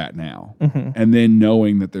where we're at now, and then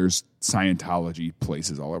knowing that there's Scientology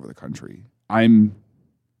places all over the country, I'm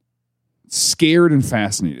scared and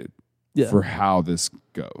fascinated for how this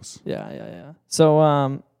goes. Yeah.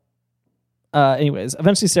 So, anyways,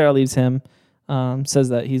 eventually Sarah leaves him, says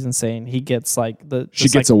that he's insane. He gets like she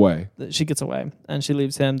gets away. She gets away, and she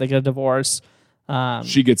leaves him. They get a divorce.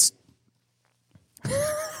 She gets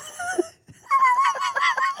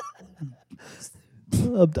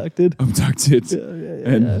abducted.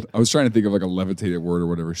 And I was trying to think of like a levitated word or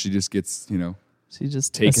whatever. She just gets, she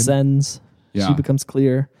just taken. ascends. Yeah. She becomes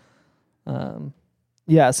clear. So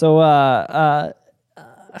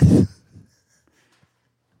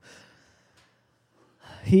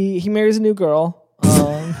he marries a new girl.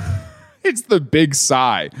 It's the big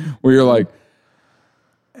sigh where you're like,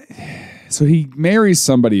 so he marries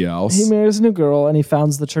somebody else. He marries a new girl, and he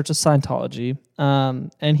founds the Church of Scientology.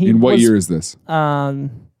 And he in what year is this? That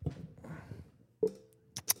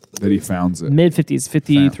he founds it. Mid-50s,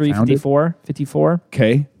 53, 54.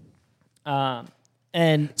 Okay.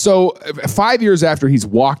 And so 5 years after he's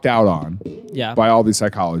walked out on by all these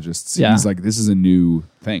psychologists, he's like, this is a new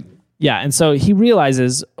thing. Yeah, and so he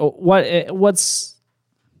realizes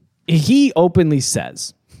he openly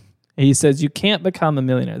says. He says, you can't become a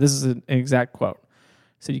millionaire. This is an exact quote.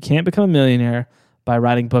 He said, you can't become a millionaire by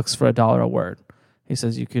writing books for $1 a word. He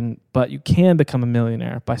says, you can become a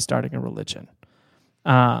millionaire by starting a religion.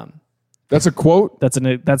 That's a quote? That's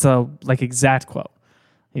a like exact quote.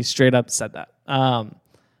 He straight up said that.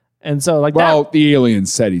 And so the alien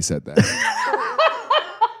said he said that.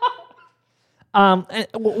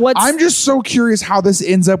 I'm just so curious how this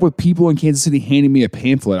ends up with people in Kansas City handing me a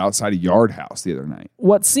pamphlet outside a yard house the other night.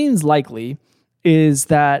 What seems likely is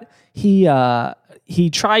that he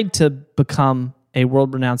tried to become a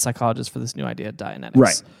world-renowned psychologist for this new idea of Dianetics.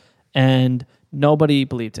 Right. And nobody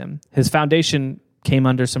believed him. His foundation came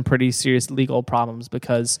under some pretty serious legal problems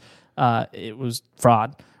because it was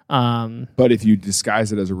fraud. But if you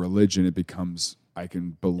disguise it as a religion, it becomes, I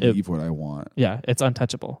can believe what I want. Yeah, it's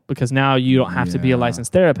untouchable because now you don't have to be a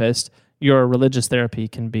licensed therapist. Your religious therapy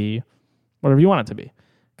can be whatever you want it to be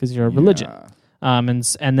because you're a religion.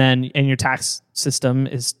 And your tax system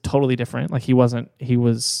is totally different. Like he was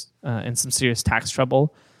in some serious tax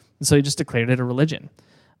trouble. And so he just declared it a religion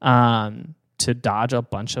to dodge a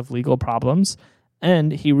bunch of legal problems.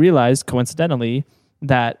 And he realized, coincidentally,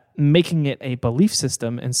 that making it a belief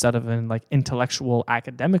system instead of an like intellectual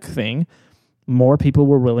academic thing, more people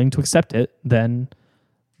were willing to accept it than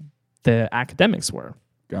the academics were.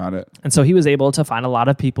 Got it. And so he was able to find a lot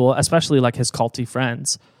of people, especially like his culty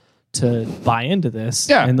friends, to buy into this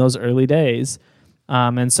in those early days.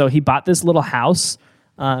 And so he bought this little house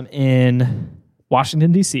in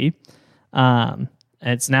Washington, D.C.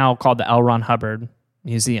 It's now called the L. Ron Hubbard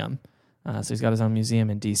Museum. So he's got his own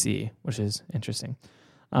museum in D.C., which is interesting.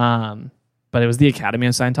 But it was the Academy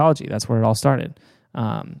of Scientology. That's where it all started.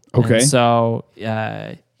 Okay. And so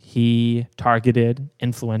he targeted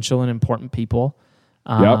influential and important people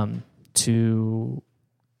to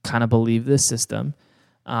kind of believe this system.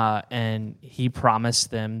 And he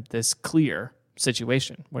promised them this clear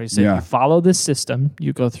situation where he said, you follow this system,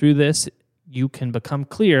 you go through this, you can become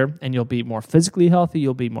clear and you'll be more physically healthy,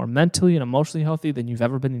 you'll be more mentally and emotionally healthy than you've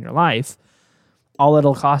ever been in your life. All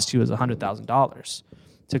it'll cost you is $100,000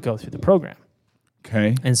 to go through the program.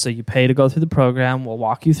 Okay. And so you pay to go through the program. We'll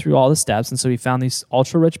walk you through all the steps. And so he found these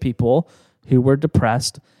ultra-rich people who were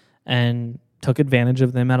depressed and took advantage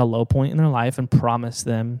of them at a low point in their life and promised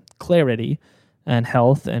them clarity and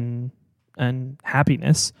health and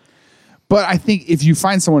happiness. But I think if you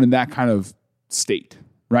find someone in that kind of state,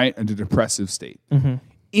 right, in a depressive state,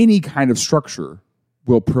 any kind of structure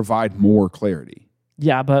will provide more clarity.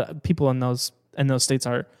 Yeah, but people in those states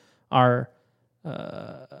are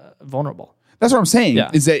vulnerable. That's what I'm saying.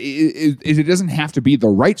 Yeah. Is that it doesn't have to be the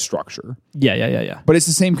right structure. Yeah. But it's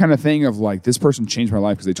the same kind of thing of like, this person changed my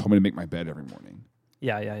life because they told me to make my bed every morning.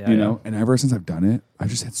 Yeah. You know, and ever since I've done it, I've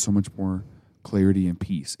just had so much more clarity and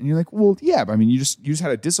peace. And you're like, well, yeah, but I mean, you just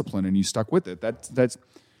had a discipline and you stuck with it.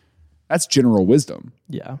 That's general wisdom.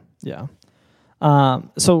 Yeah.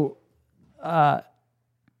 So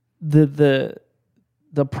the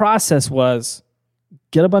process was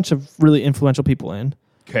get a bunch of really influential people in.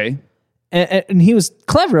 Okay. And he was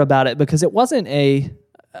clever about it because it wasn't in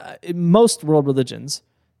most world religions,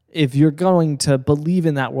 if you're going to believe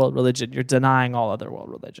in that world religion, you're denying all other world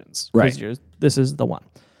religions. Right. This is the one.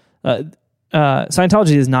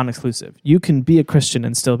 Scientology is non-exclusive. You can be a Christian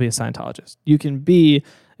and still be a Scientologist. You can be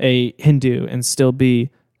a Hindu and still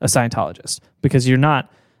be a Scientologist because you're not,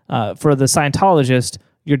 for the Scientologist,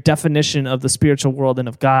 your definition of the spiritual world and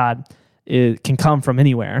of God can come from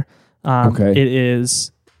anywhere.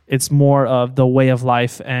 It's more of the way of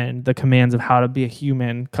life and the commands of how to be a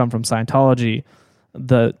human come from Scientology.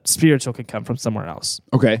 the spiritual could come from somewhere else.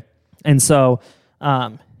 Okay. And so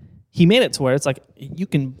he made it to where it's like you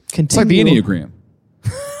can continue. It's like the Enneagram.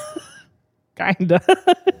 Kinda.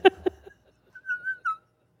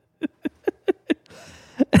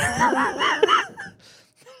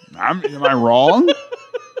 Am I wrong?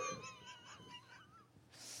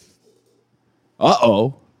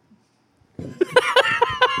 Uh-oh.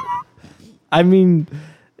 I mean,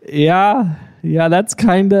 yeah, that's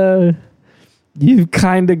you've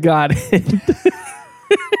kind of got it.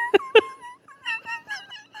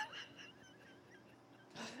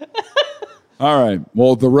 All right.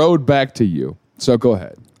 Well, the road back to you. So go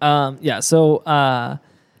ahead. So,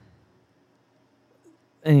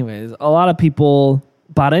 anyways, a lot of people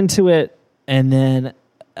bought into it, and then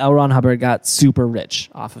Ron Hubbard got super rich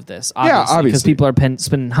off of this. Obviously. Because people are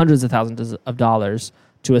spending hundreds of thousands of dollars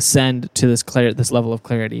to ascend to this level of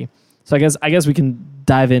clarity. So I guess we can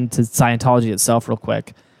dive into Scientology itself real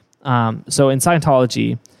quick. So in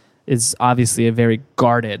Scientology is obviously a very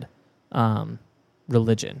guarded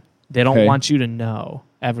religion. They don't want you to know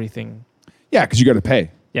everything. Yeah, because you got to pay.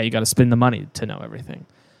 Yeah, you got to spend the money to know everything.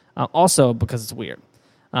 Also because it's weird.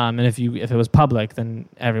 And if it was public, then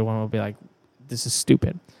everyone would be like, "This is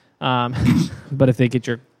stupid." But if they get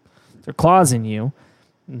their claws in you,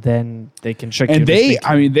 then they can trick you. And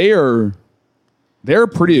they're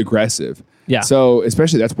pretty aggressive. Yeah. So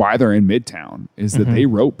especially that's why they're in Midtown is that they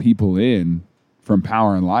rope people in from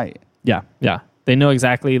Power and Light. Yeah, yeah. They know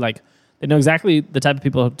exactly the type of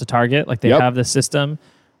people to target. Like they have the system.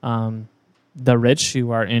 The rich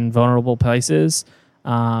who are in vulnerable places,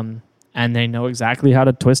 and they know exactly how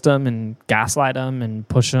to twist them and gaslight them and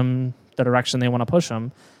push them the direction they want to push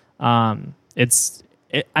them. It's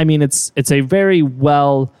a very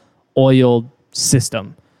well-oiled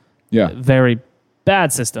system. Yeah. Very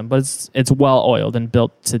bad system, but it's well-oiled and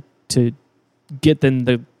built to get them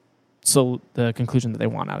the conclusion that they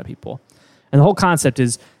want out of people. And the whole concept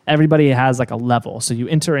is everybody has like a level. So you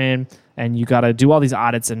enter in and you got to do all these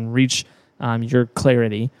audits and reach your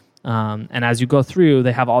clarity. And as you go through,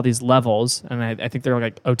 they have all these levels. And I think they're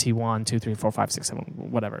like OT 1, 2, 3, 4, 5, 6, 7,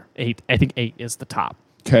 whatever. 8. I think 8 is the top.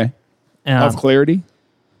 Okay. Of clarity?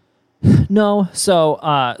 No.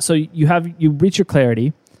 So you reach your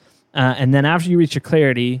clarity. And then after you reach your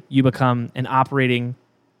clarity, you become an operating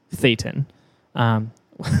thetan.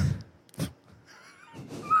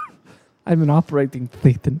 I'm an operating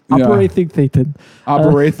thetan. Yeah. Operating thetan.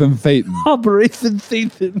 Operating thetan. Operating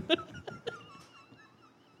thetan.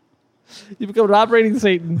 You become an operating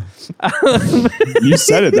Satan. You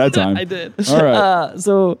said it that time. I did. All right.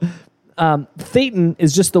 Thetan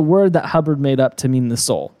is just the word that Hubbard made up to mean the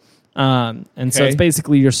soul. So it's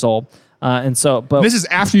basically your soul. But this is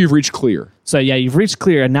after you've reached clear. So yeah, you've reached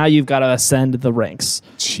clear, and now you've got to ascend the ranks.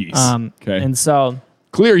 Jeez. Okay. And so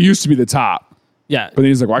clear used to be the top. Yeah. But then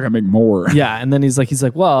he's like, well, I can make more. Yeah. And then he's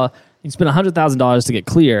like, well, you spend $100,000 to get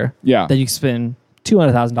clear. Yeah. Then you spend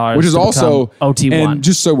 $200,000, which is also OT1. And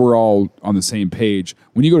just so we're all on the same page,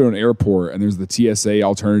 when you go to an airport and there's the TSA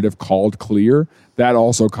alternative called Clear, that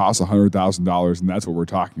also costs $100,000, and that's what we're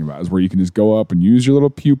talking about. Is where you can just go up and use your little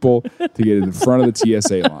pupil to get in front of the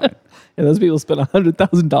TSA line. And those people spend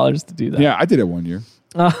 $100,000 to do that. Yeah, I did it one year.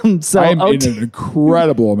 So I'm in an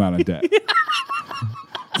incredible amount of debt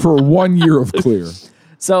for 1 year of Clear.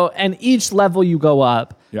 So, and each level you go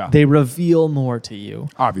up, they reveal more to you.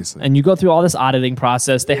 Obviously. And you go through all this auditing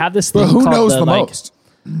process. They have this thing but who called knows the most?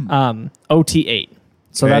 OT8.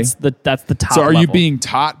 So that's the top So are level. you being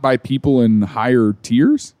taught by people in higher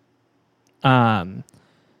tiers? Yeah.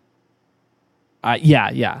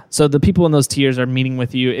 So the people in those tiers are meeting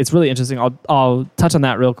with you. It's really interesting. I'll touch on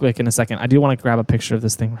that real quick in a second. I do want to grab a picture of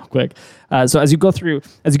this thing real quick. So as you go through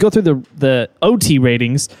the OT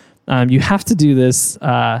ratings, you have to do this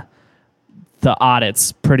the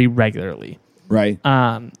audits pretty regularly. Right.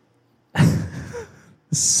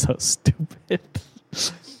 So stupid.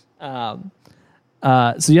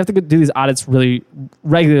 So you have to do these audits really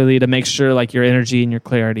regularly to make sure like your energy and your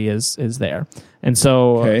clarity is there. And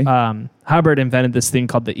so Hubbard invented this thing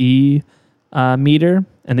called the E meter,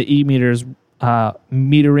 and the E meter is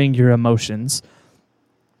metering your emotions.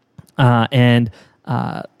 And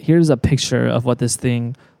here's a picture of what this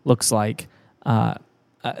thing looks like.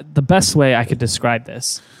 The best way I could describe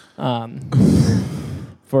this,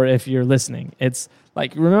 for if you're listening, it's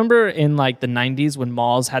like, remember in like the 90s when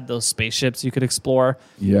malls had those spaceships you could explore?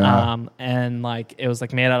 Yeah. And like it was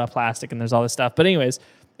like made out of plastic and there's all this stuff. But anyways,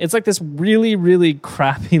 it's like this really, really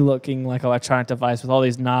crappy looking like electronic device with all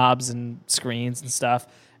these knobs and screens and stuff.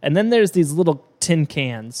 And then there's these little tin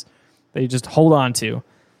cans that you just hold on to.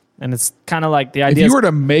 And it's kind of like the idea. If you were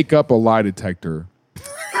to make up a lie detector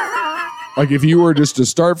Like if you were just to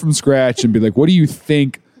start from scratch and be like, what do you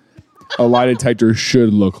think a lie detector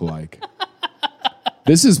should look like?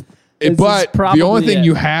 This is the only thing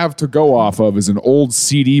you have to go off of is an old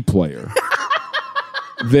CD player.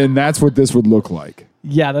 Then that's what this would look like.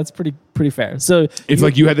 Yeah, that's pretty fair. So if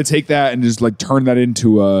like you had to take that and just like turn that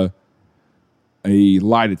into a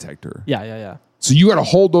lie detector. Yeah. So you got to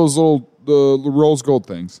hold those the rose gold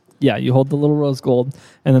things. Yeah, you hold the little rose gold,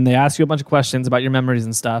 and then they ask you a bunch of questions about your memories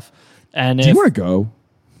and stuff. And do you want to go?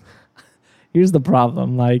 Here's the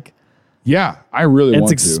problem. Like, yeah, I really want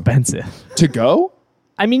to. It's expensive. To go?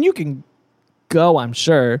 I mean, you can go, I'm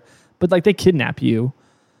sure, but like they kidnap you.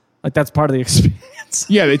 Like that's part of the experience.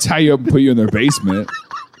 Yeah, they tie you up and put you in their basement.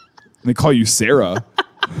 And they call you Sarah.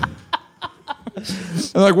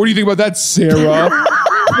 They're like, what do you think about that, Sarah?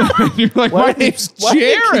 And you're like, my name's Jaron. Why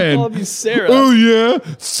do they call me Sarah? Oh, yeah,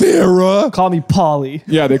 Sarah. Call me Polly.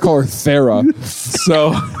 Yeah, they call her Thera.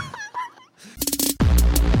 So...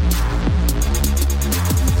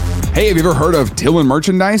 Hey, have you ever heard of Tillin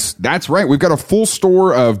merchandise? That's right. We've got a full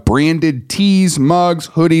store of branded tees, mugs,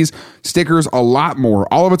 hoodies, stickers, a lot more.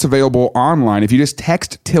 All of it's available online. If you just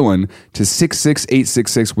text Tillin to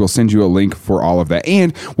 66866, we'll send you a link for all of that.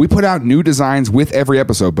 And we put out new designs with every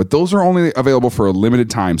episode, but those are only available for a limited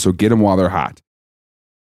time, so get them while they're hot.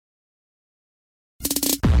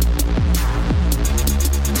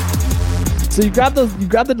 So you grab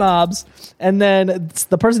the knobs, and then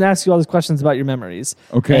the person asks you all these questions about your memories.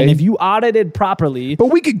 Okay. And if you audited properly, but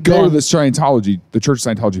we could go to the Church of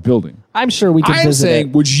Scientology building. I'm sure we could. I'm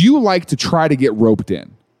saying, would you like to try to get roped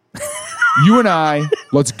in? You and I,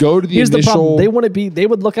 let's go to the Here's initial. the problem. They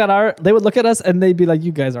would look at us, and they'd be like,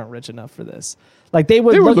 "You guys aren't rich enough for this." Like they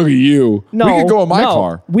would look at you. No, we could go in my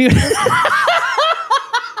car.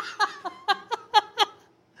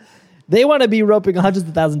 They want to be roping hundreds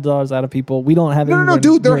of thousands of dollars out of people. We don't have any. No,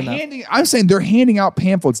 dude. I'm saying they're handing out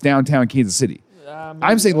pamphlets downtown Kansas City.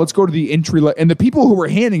 I'm saying let's go to the entry level, and the people who were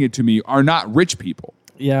handing it to me are not rich people.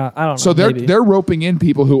 Yeah, I don't know. So they're roping in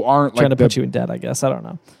people who aren't trying to put you in debt. I guess I don't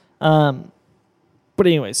know. But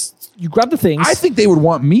anyways, you grab the things. I think they would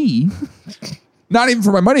want me, not even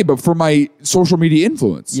for my money, but for my social media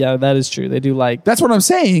influence. Yeah, that is true. They do like. That's what I'm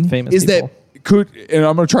saying. Famous is people. That. And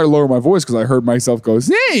I'm going to try to lower my voice because I heard myself go,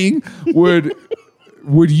 saying, would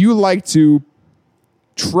you like to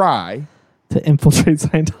try to infiltrate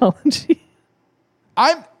Scientology?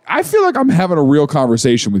 I feel like I'm having a real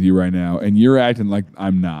conversation with you right now, and you're acting like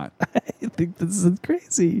I'm not. I think this is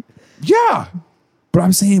crazy. Yeah, but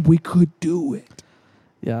I'm saying we could do it.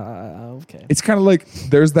 Yeah, okay. It's kind of like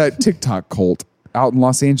there's that TikTok cult out in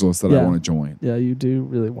Los Angeles that I want to join. Yeah, you do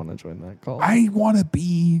really want to join that cult. I don't want to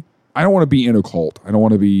be in a cult. I don't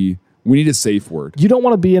want to be. We need a safe word. You don't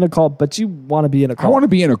want to be in a cult, but you want to be in a cult. I want to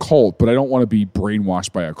be in a cult, but I don't want to be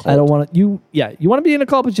brainwashed by a cult. I don't want to. You want to be in a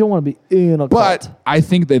cult, but you don't want to be in a cult. But I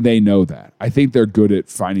think that they know that. I think they're good at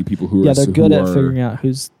finding people who are. Yeah, they're good at figuring out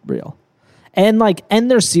who's real, and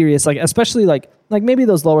they're serious. Like especially like maybe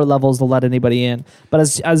those lower levels they'll let anybody in, but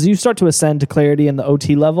as you start to ascend to clarity in the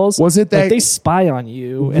OT levels, was it that they spy on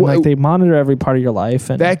you and they monitor every part of your life?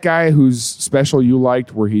 And that guy whose special you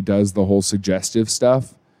liked, where he does the whole suggestive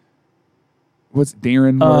stuff. What's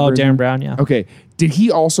Darren? Darren Brown, yeah. Okay. Did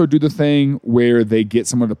he also do the thing where they get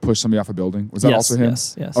someone to push somebody off a building? Was that also him?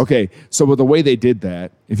 Yes. Okay. So with the way they did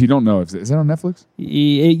that, if you don't know, is that on Netflix? It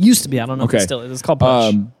used to be. I don't know if it still is. It's called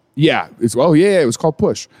Push. Yeah. It was called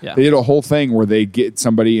Push. Yeah. They did a whole thing where they get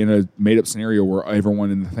somebody in a made-up scenario where everyone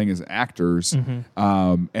in the thing is actors, and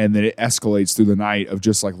then it escalates through the night of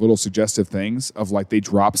just like little suggestive things of like they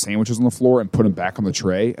drop sandwiches on the floor and put them back on the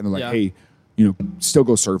tray, and they're like, hey, still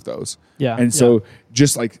go serve those. Yeah. And so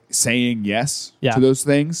just like saying yes to those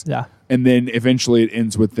things. Yeah. And then eventually it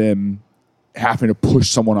ends with them having to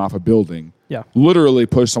push someone off a building. Yeah. Literally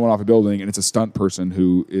push someone off a building, and it's a stunt person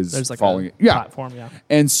who is There's like falling. a platform, yeah.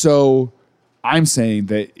 And so I'm saying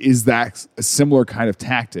is that a similar kind of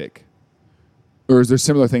tactic? Or is there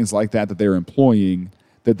similar things like that they're employing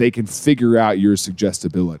that they can figure out your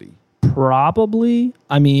suggestibility? Probably.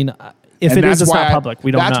 I mean, if it is, it's not public.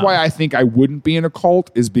 We don't know. That's why I think I wouldn't be in a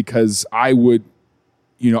cult, is because I wouldn't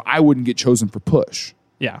get chosen for push.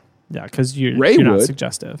 Yeah. Yeah, because you're not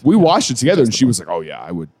suggestive. We watched it together, and she was like, "Oh yeah,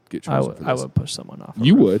 I would get chosen for this." I would push someone off.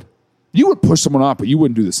 You would push someone off, but you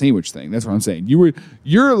wouldn't do the sandwich thing. That's what I'm saying.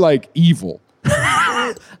 You're like evil.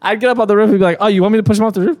 I'd get up on the roof and be like, "Oh, you want me to push him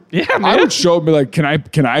off the roof?" Yeah, man. I would show up and be like,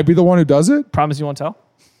 "Can I be the one who does it?" Promise you won't tell.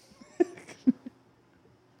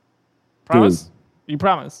 Promise? Dude. You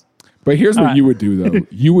promise? But here's what you would do, though.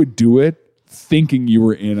 You would do it thinking you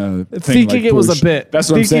were in a thing Thinking like it was push. a bit.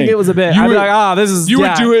 That's what I'm saying. Thinking it was a bit. I'd be like, this is... You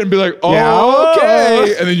would do it and be like,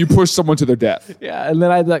 okay. And then you push someone to their death. Yeah, and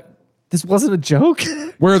then I'd be like, this wasn't a joke?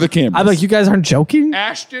 Where are the cameras? I'm like, you guys aren't joking?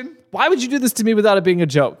 Ashton? Why would you do this to me without it being a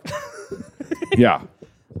joke? Yeah.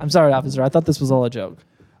 I'm sorry, officer. I thought this was all a joke.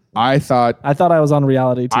 I thought I was on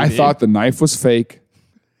reality TV. I thought the knife was fake.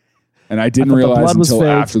 And I didn't realize until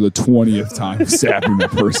after the 20th time stabbing the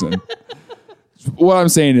person. What I'm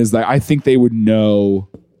saying is that I think they would know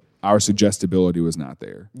our suggestibility was not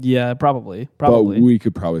there. Yeah, probably. But we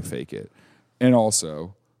could probably fake it. And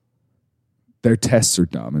also, their tests are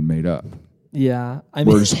dumb and made up. Yeah. I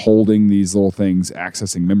mean, we're just holding these little things,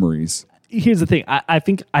 accessing memories. Here's the thing. I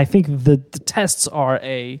think the tests are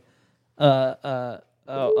a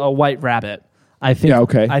white rabbit. I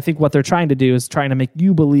think what they're trying to do is trying to make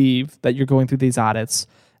you believe that you're going through these audits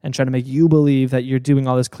and trying to make you believe that you're doing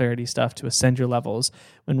all this clarity stuff to ascend your levels,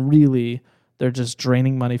 when really they're just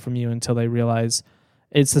draining money from you until they realize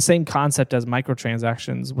it's the same concept as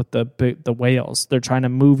microtransactions with the whales. They're trying to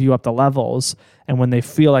move you up the levels, and when they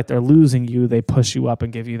feel like they're losing you, they push you up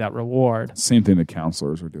and give you that reward. Same thing that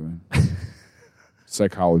counselors are doing.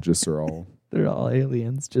 Psychologists are they're all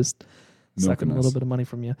aliens, just sucking a little bit of money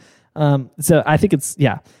from you. So I think it's,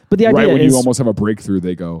 yeah. But the idea right when is, you almost have a breakthrough,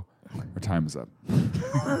 they go, our time is up.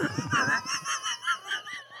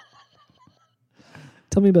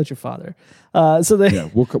 Tell me about your father.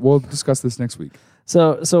 We'll discuss this next week.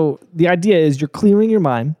 So the idea is you're clearing your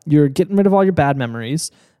mind. You're getting rid of all your bad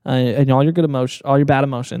memories and all your all your bad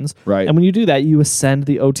emotions. Right. And when you do that, you ascend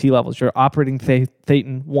the OT levels. You're operating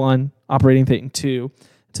Thetan 1, operating Thetan 2,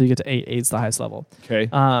 until you get to 8. 8's the highest level. Okay.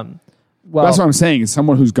 Well, that's what I'm saying. Is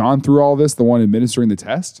someone who's gone through all this the one administering the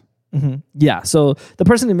test? Mm-hmm. Yeah. So the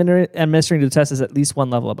person administering the test is at least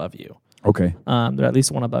one level above you. Okay. They're at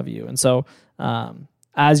least one above you. And so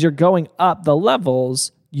as you're going up the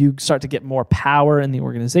levels, you start to get more power in the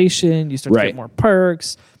organization. You start to get more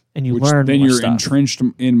perks, and you learn then more you're stuff. entrenched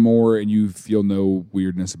in more, and you feel no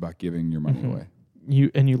weirdness about giving your money away.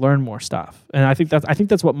 You learn more stuff, and I think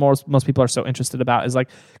that's what most people are so interested about, is like,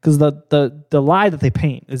 because the lie that they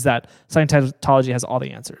paint is that Scientology has all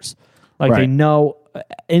the answers. Like they know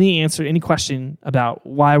any answer, any question about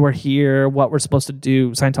why we're here, what we're supposed to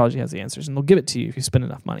do. Scientology has the answers, and they'll give it to you if you spend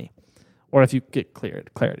enough money, or if you get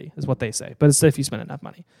clarity is what they say. But it's if you spend enough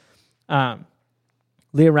money.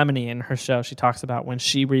 Leah Remini in her show, she talks about when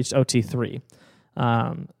she reached OT3,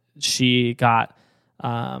 she got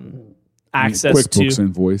access to QuickBooks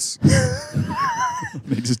invoice.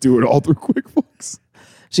 They just do it all through QuickBooks.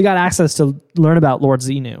 She got access to learn about Lord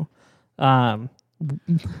Xenu.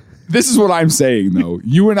 This is what I'm saying, though.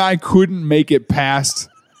 You and I couldn't make it past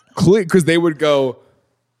click because they would go.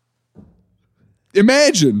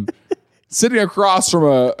 Imagine sitting across from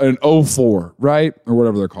an O4, right? Or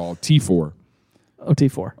whatever they're called. T4.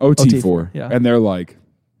 OT4. OT4. Yeah. And they're like,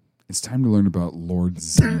 it's time to learn about Lord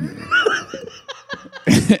Xenu.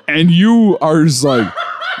 And you are just like,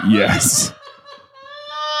 yes.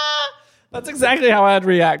 That's exactly how I'd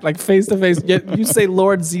react, like face to face. You say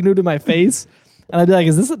Lord Xenu to my face, and I'd be like,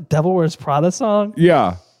 is this a Devil Wears Prada song?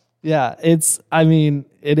 Yeah. Yeah, it is.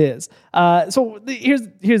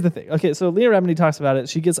 Here's the thing. Okay, so Leah Remini talks about it.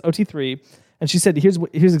 She gets OT3, and she said, here's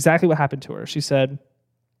exactly what happened to her. She said,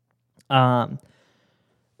 they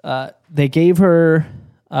gave her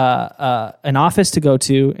an office to go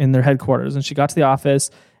to in their headquarters, and she got to the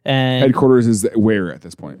office. And headquarters is where at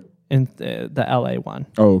this point? In the LA one.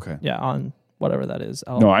 Oh, okay. Yeah, on whatever that is.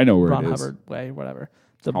 No, I know where Ron it is. Hubbard Way, whatever.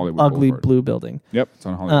 The Hollywood ugly Boulevard. blue building. Yep, it's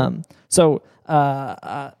on Hollywood. So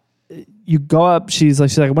you go up. She's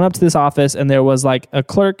like, I went up to this office, and there was like a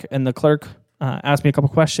clerk, and the clerk asked me a couple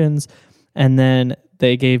questions, and then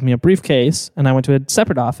they gave me a briefcase, and I went to a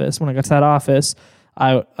separate office. When I got to that office,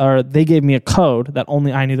 they gave me a code that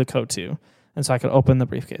only I knew the code to. And so I could open the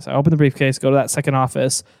briefcase. I open the briefcase, go to that second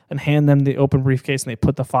office, and hand them the open briefcase, and they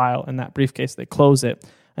put the file in that briefcase. They close it,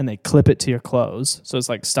 and they clip it to your clothes. So it's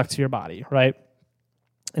like stuck to your body, right?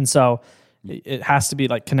 And so it has to be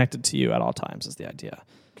like connected to you at all times is the idea.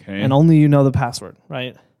 Okay. And only you know the password,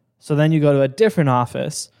 right? So then you go to a different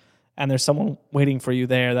office, and there's someone waiting for you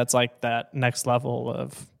there that's like that next level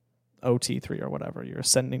of OT3 or whatever. You're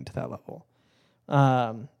ascending to that level.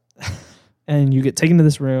 And you get taken to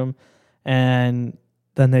this room, and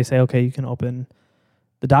then they say, okay, you can open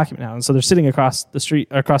the document now. And so they're sitting across the street,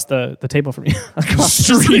 across the table from you. Across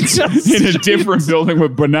the street. In a different building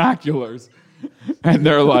with binoculars. And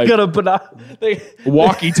they're like,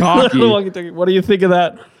 walkie-talkie. Walkie-talkie. What do you think of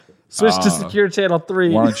that? Switch to secure channel 3.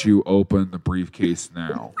 Why don't you open the briefcase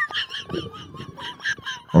now?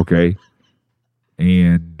 Okay.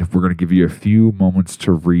 And we're going to give you a few moments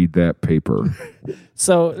to read that paper.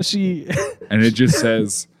 So she... And it just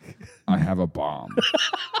says, I have a bomb.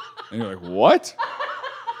 And you're like, what?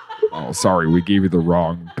 Oh, sorry, we gave you the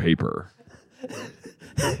wrong paper.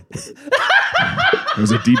 It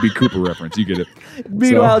was a D.B. Cooper reference. You get it.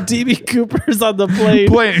 Meanwhile, D.B. Cooper's on the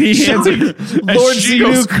plane. He hands it. Lord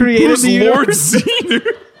Xenu created the Lord universe.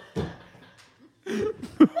 Xenu?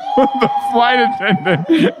 The flight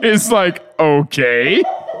attendant is like, okay.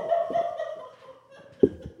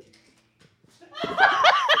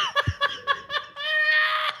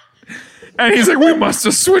 And he's like, we must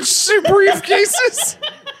have switched briefcases.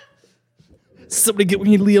 Somebody get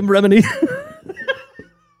me Liam Remini.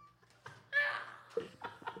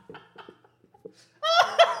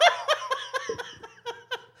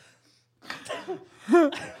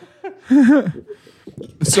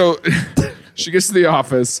 So she gets to the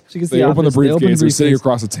office. They open the briefcase. They're sitting briefcase.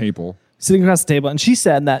 across the table. Sitting across the table, and she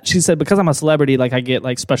said because I'm a celebrity, like I get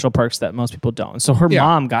like special perks that most people don't. So her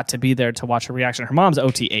mom got to be there to watch her reaction. Her mom's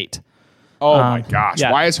OT8. Oh my gosh!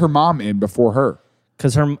 yeah. Why is her mom in before her?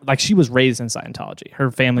 Because she was raised in Scientology. Her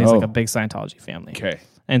family is like a big Scientology family. Okay.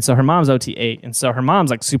 And so her mom's OT8, and so her mom's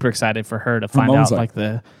like super excited for her to find out like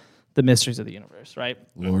the mysteries of the universe, right?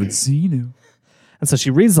 Lord Xenu. And so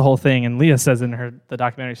she reads the whole thing, and Leah says in the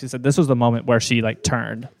documentary, she said this was the moment where she like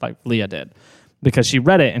turned, like Leah did, because she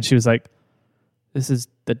read it and she was like, "This is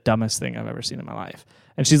the dumbest thing I've ever seen in my life."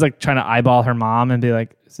 And she's like trying to eyeball her mom and be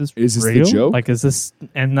like, "Is this real? The joke? Like, is this?"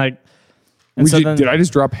 And like, and did I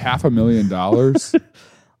just drop $500,000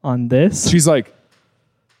 on this? She's like,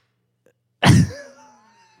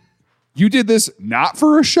 "You did this not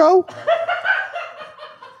for a show?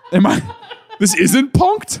 This isn't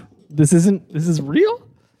punked? This is real?"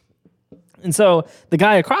 And so the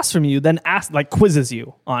guy across from you then quizzes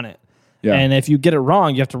you on it. Yeah. And if you get it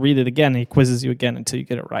wrong, you have to read it again, and he quizzes you again until you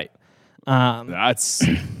get it right. That's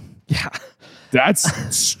Yeah.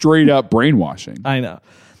 That's straight up brainwashing. I know.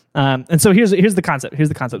 And so here's the concept. So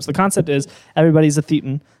the concept is everybody's a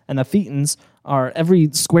thetan, and the thetans are every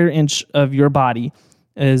square inch of your body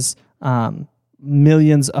is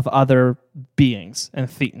millions of other beings, and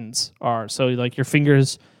thetans are. So like your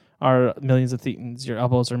fingers are millions of thetans, your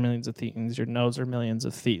elbows are millions of thetans, your nose are millions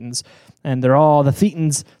of thetans, and they're all the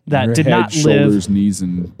thetans that Your did head, not shoulders, live. knees,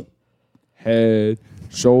 and head,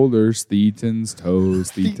 shoulders, thetans,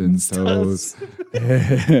 toes, thetans, toes,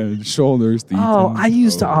 head, shoulders, thetans. Oh, I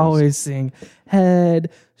used to toes. always sing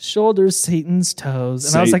head, shoulders, Satan's toes.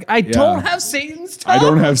 And I was like, I don't have Satan's toes. I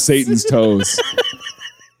don't have Satan's toes.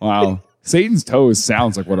 Wow. Satan's toes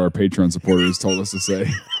sounds like what our Patreon supporters told us to say.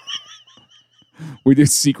 We did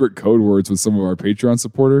secret code words with some of our Patreon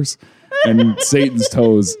supporters, and Satan's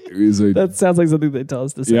toes is a... That sounds like something they tell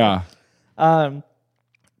us to say. Yeah. But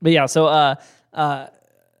yeah, so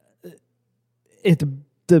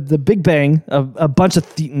the Big Bang, a bunch of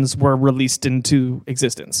thetans were released into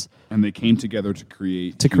existence And they came together to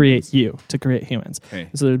create... to create humans. Okay.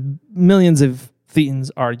 So millions of thetans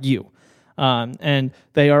are you. And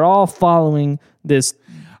they are all following this.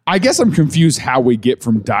 I guess I'm confused how we get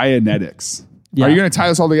from Dianetics. Yeah. Are you going to tie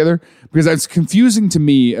this all together? Because it's confusing to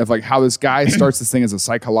me of like how this guy starts this thing as a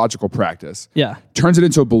psychological practice, Yeah. turns it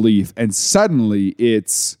into a belief, and suddenly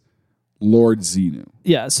it's Lord Xenu.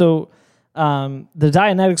 Yeah. So the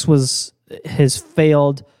Dianetics was his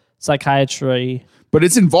failed psychiatry But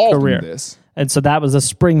it's involved career. in this. And so that was a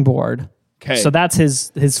springboard. Okay. So that's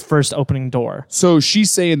his first opening door. So she's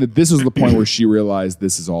saying that this is the point where she realized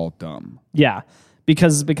this is all dumb. Yeah.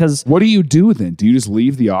 Because What do you do then? Do you just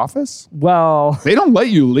leave the office? well, They don't let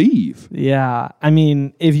you leave. yeah. I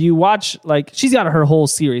mean, if you watch, like, she's got her whole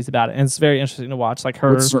series about it, and it's very interesting to watch. Like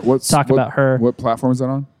her about her. What platform is that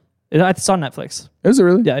on? It's on Netflix. Is it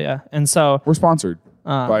really? Yeah, yeah. And so, We're sponsored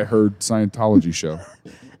by her Scientology show.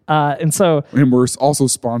 and so, And we're also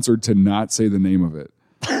sponsored to not say the name of it.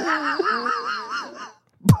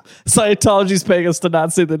 Scientology's paying us to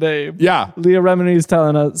not say the name. Yeah. Leah Remini is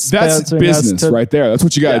telling us That's sponsoring business us to, right there. That's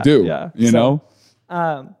what you got to do. yeah. You So,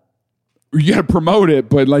 know? You got to promote it,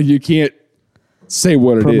 but like you can't say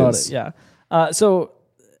what it promote is. it. Yeah. So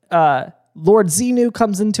Lord Xenu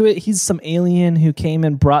comes into it. He's some alien who came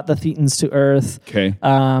and brought the Thetans to Earth. Okay.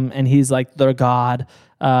 And he's like their god.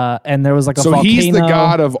 And there was like a So volcano. he's the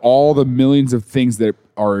god of all the millions of things that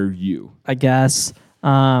are you. I guess.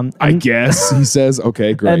 I guess he says,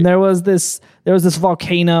 okay, great. And there was this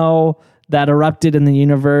volcano that erupted in the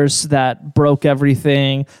universe that broke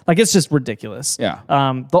everything. Like, it's just ridiculous. Yeah.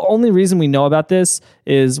 The only reason we know about this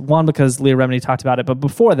is, one, because Leah Remini talked about it, but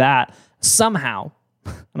before that, somehow,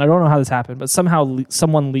 and I don't know how this happened, but somehow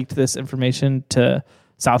someone leaked this information to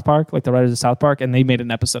South Park, like the writers of South Park, and they made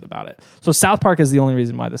an episode about it. So South Park is the only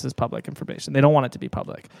reason why this is public information. They don't want it to be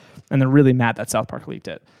public, and they're really mad that South Park leaked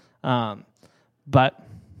it. But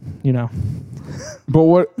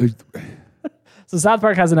what? So South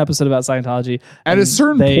Park has an episode about Scientology. At a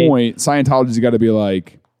certain point, Scientology's got to be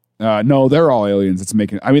like, no, they're all aliens. It's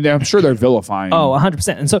making. I mean, I'm sure they're vilifying. Oh,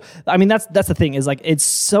 100%. And so, I mean, that's the thing is like it's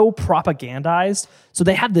so propagandized. So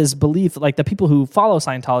they have this belief, like the people who follow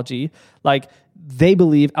Scientology, like they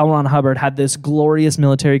believe L. Ron Hubbard had this glorious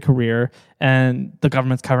military career, and the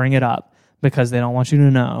government's covering it up because they don't want you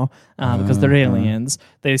to know because they're aliens.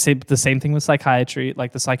 They say the same thing with psychiatry,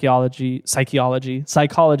 like the psychology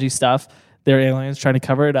stuff. They're aliens trying to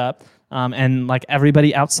cover it up. And like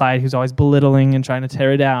everybody outside who's always belittling and trying to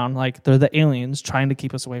tear it down, like they're the aliens trying to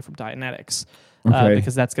keep us away from Dianetics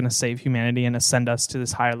because that's going to save humanity and ascend us to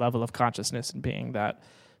this higher level of consciousness and being that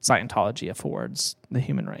Scientology affords the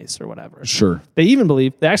human race or whatever. Sure. They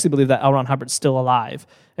actually believe that L. Ron Hubbard's still alive.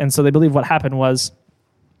 And so they believe what happened was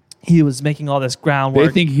he was making all this groundwork.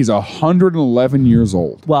 They think he's 111 years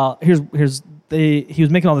old. Well, he was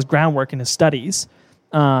making all this groundwork in his studies.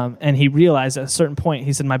 And he realized at a certain point,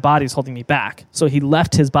 he said, my body's holding me back. So he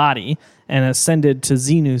left his body and ascended to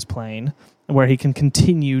Xenu's plane, where he can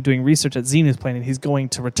continue doing research at Xenu's plane, and he's going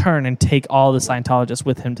to return and take all the Scientologists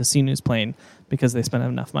with him to Xenu's plane because they spent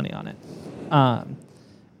enough money on it.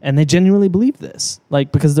 And they genuinely believe this,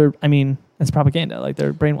 like, because it's propaganda, like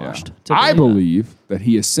they're brainwashed. Yeah. I believe that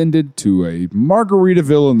he ascended to a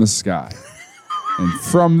Margaritaville in the sky, and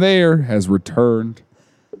from there has returned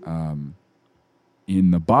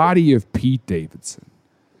in the body of Pete Davidson,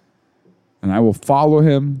 and I will follow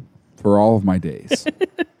him for all of my days.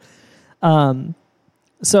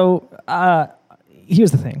 So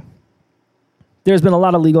here's the thing. There's been a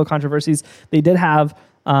lot of legal controversies. They did have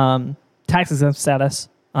tax exempt status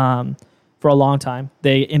for a long time.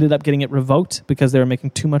 They ended up getting it revoked because they were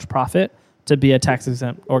making too much profit to be a tax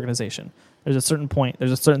exempt organization. There's a certain point,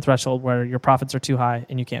 there's a certain threshold where your profits are too high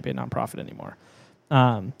and you can't be a nonprofit anymore.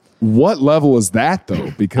 What level is that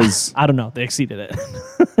though? Because I don't know. They exceeded it.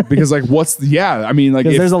 Because like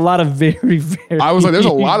there's a lot of very, very. I was like, there's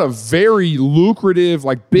a lot of very lucrative,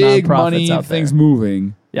 like big money things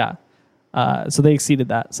moving. Yeah. So they exceeded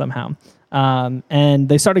that somehow. And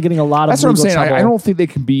they started getting a lot of. That's what I'm saying. Trouble. I don't think they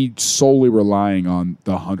can be solely relying on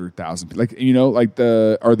the 100,000, like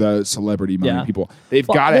the celebrity money people. They've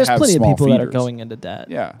got to have small There's plenty of people feeders that are going into debt.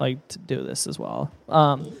 Yeah, like to do this as well.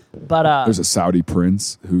 But there's a Saudi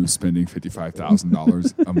prince who's spending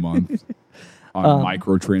 $55,000 a month on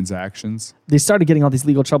microtransactions. They started getting all these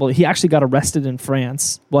legal trouble. He actually got arrested in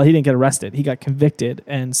France. Well, he didn't get arrested. He got convicted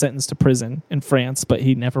and sentenced to prison in France, but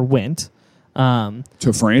he never went. To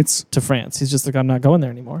France? To France. He's just like, I'm not going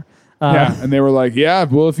there anymore. Yeah, and they were like, yeah,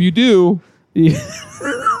 well, if you do, if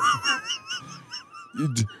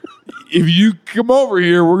you come over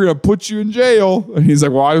here, we're going to put you in jail. And he's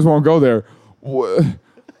like, well, I just won't go there. Well,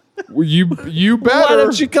 you better. Why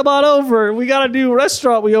don't you come on over? We got a new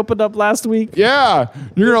restaurant we opened up last week. Yeah,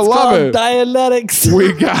 you're going to love it. Dianetics.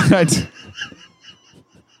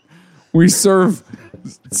 We serve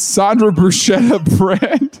Sandra Bruschetta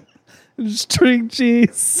bread. String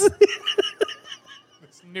cheese.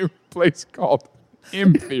 This new place called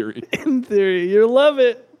In Theory. In Theory. You'll love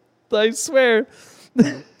it. I swear.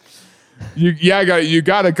 You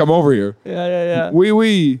got to come over here. Yeah.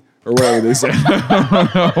 Oui. Or whatever they say.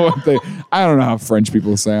 I don't know how French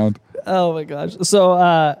people sound. Oh my gosh.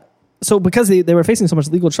 So because they were facing so much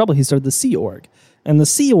legal trouble, he started the Sea Org. And the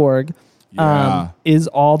Sea Org is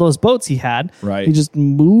all those boats he had. Right. He just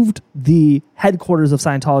moved the headquarters of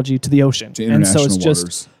Scientology to the ocean. And so it's just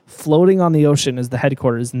waters. Floating on the ocean is the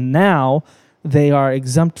headquarters. Now they are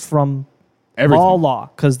exempt from all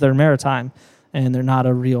law because they're maritime and they're not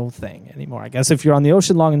a real thing anymore. I guess if you're on the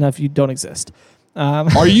ocean long enough, you don't exist.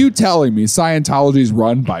 Are you telling me Scientology is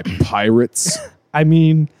run by pirates? I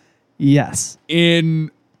mean, yes.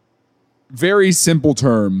 In very simple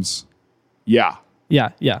terms, yeah.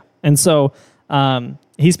 Yeah. And so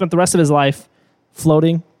he spent the rest of his life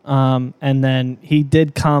floating, and then he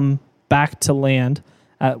did come back to land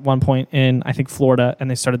at one point in, I think, Florida,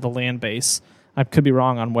 and they started the land base. I could be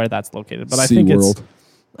wrong on where that's located, but I think it's...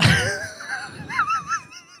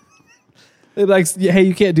 Like, hey,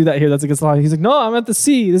 you can't do that here. That's against the law. He's like, no, I'm at the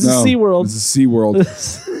sea. This is SeaWorld. This is SeaWorld.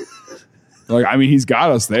 Like, I mean, he's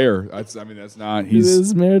got us there. That's not... It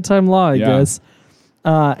is maritime law, I guess.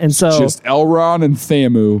 And so... Just Elron and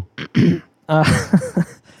Thamu.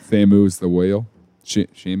 Thamu is the whale.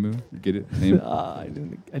 Shamu? Get it? Name? I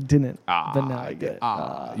didn't. But now I get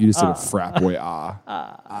it. You just said a frat boy.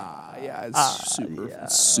 Yeah, it's super. Yeah.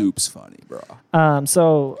 Soup's funny, bro.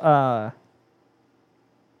 So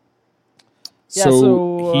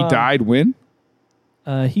he died when?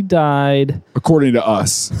 He died. According to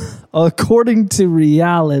us. According to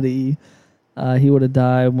reality, he would have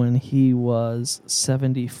died when he was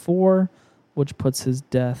 74, which puts his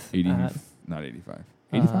death 80, at... Not 85.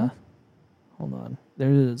 85? Hold on.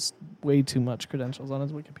 There is way too much credentials on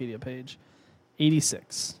his Wikipedia page.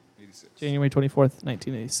 86. January 24th,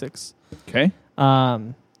 1986. Okay.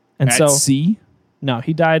 And at so... sea? No,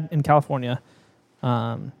 he died in California.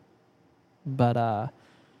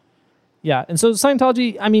 Yeah, and so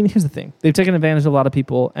Scientology, I mean, here's the thing. They've taken advantage of a lot of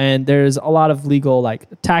people, and there's a lot of legal,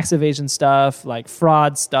 like, tax evasion stuff, like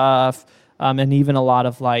fraud stuff, and even a lot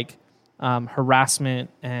of, like,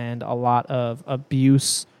 harassment and a lot of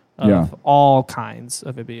abuse of all kinds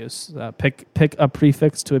of abuse. Pick a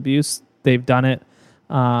prefix to abuse. They've done it,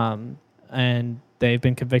 and they've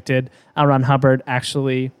been convicted. Ron Hubbard,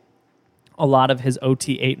 actually, a lot of his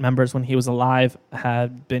OT8 members when he was alive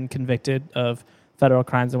had been convicted of federal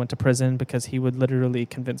crimes and went to prison because he would literally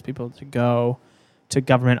convince people to go to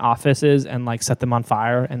government offices and like set them on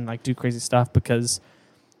fire and like do crazy stuff because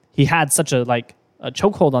he had such a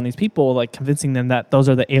chokehold on these people, like convincing them that those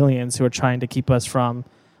are the aliens who are trying to keep us from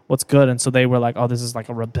what's good. And so they were like, oh, this is like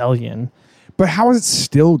a rebellion. But how is it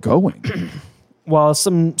still going? Well,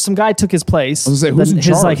 some guy took his place. I was gonna say, who's in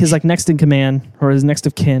charge? His next in command or his next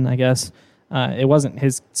of kin, I guess. It wasn't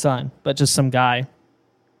his son, but just some guy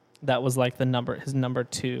that was like his number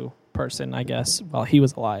 2 person, I guess, while he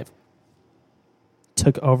was alive.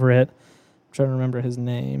 Took over it. I'm trying to remember his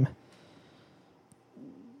name.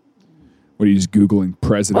 What are you just Googling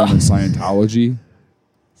president of Scientology?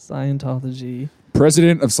 Scientology.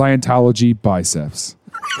 President of Scientology biceps.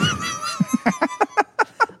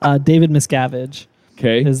 David Miscavige.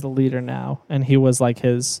 Okay. Is the leader now. And he was like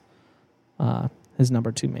his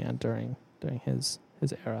number 2 man during his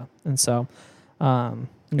era. And so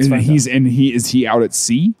is he out at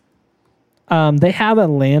sea? They have a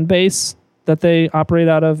land base that they operate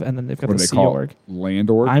out of, and then they've got the Sea Org. Land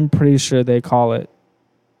Org? I'm pretty sure they call it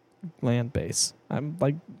land base. I'm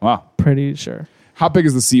like pretty sure. How big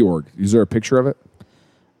is the Sea Org? Is there a picture of it?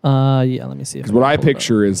 Yeah, let me see. Because what I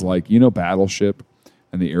picture is like, Battleship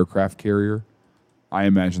and the aircraft carrier. I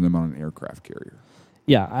imagine them on an aircraft carrier.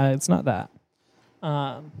 Yeah, it's not that.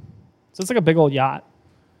 So it's like a big old yacht.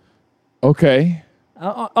 Okay.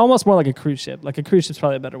 Almost more like a cruise ship. Like a cruise ship's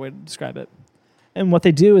probably a better way to describe it. And what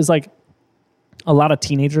they do is like a lot of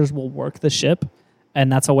teenagers will work the ship,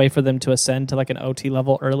 and that's a way for them to ascend to like an OT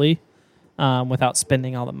level early without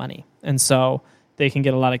spending all the money. And so they can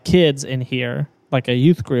get a lot of kids in here, like a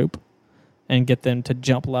youth group, and get them to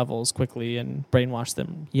jump levels quickly and brainwash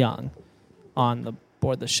them young on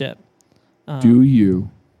board the ship. Do you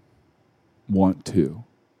want to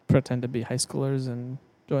pretend to be high schoolers and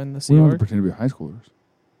join the Sea We don't Org? have to pretend to be high schoolers.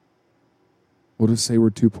 We'll just say we're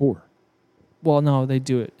too poor. Well, no, they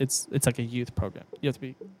do it. It's like a youth program. You have to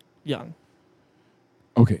be young.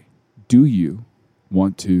 Okay. Do you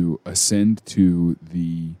want to ascend to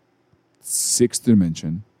the 6th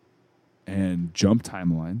dimension and jump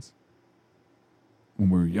timelines when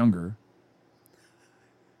we were younger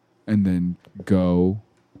and then go?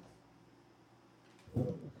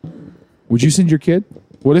 Would you send your kid?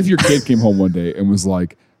 What if your kid came home one day and was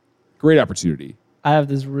like, great opportunity. I have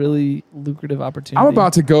this really lucrative opportunity. I'm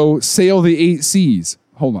about to go sail the 8 seas.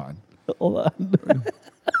 Hold on.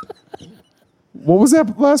 What was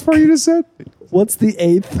that last part you just said? What's the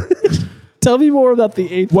 8th? Tell me more about the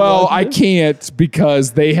 8th. Well, I can't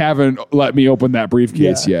because they haven't let me open that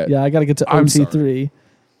briefcase yet. Yeah, I got to get to OT3.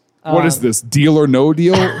 What is this, Deal or No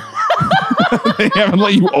Deal? They haven't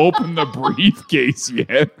let you open the briefcase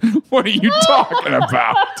yet. What are you talking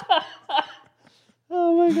about?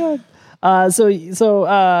 Oh, my God. So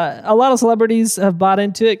a lot of celebrities have bought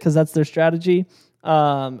into it because that's their strategy.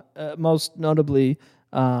 Most notably...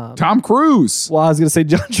 Tom Cruise. Well, I was going to say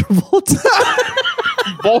John Travolta.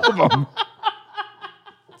 Both of them.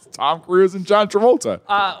 Tom Cruise and John Travolta.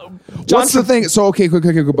 What's the thing? So, okay, quick.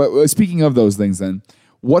 But speaking of those things then,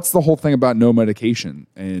 what's the whole thing about no medication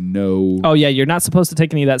and no... Oh, yeah, you're not supposed to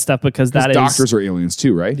take any of that stuff because that is... doctors are aliens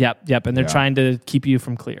too, right? Yep, and they're trying to keep you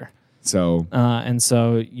from clear. So... and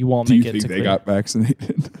so you won't make it to clear. Do you think they got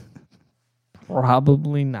vaccinated?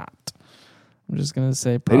 Probably not. I'm just going to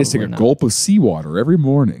say probably They just take a gulp of seawater every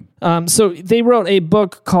morning. So they wrote a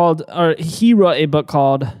book called... Or he wrote a book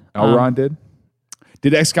called... Elron did?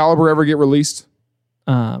 Did Excalibur ever get released?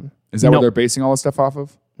 Is that what they're basing all this stuff off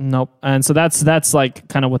of? Nope. And so that's like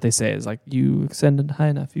kind of what they say is like you extend it high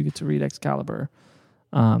enough, you get to read Excalibur.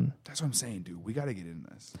 That's what I'm saying, dude. We got to get in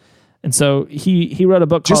this. And so he wrote a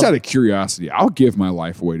book Just called, out of curiosity, I'll give my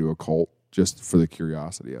life away to a cult just for the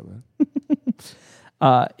curiosity of it.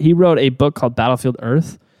 he wrote a book called Battlefield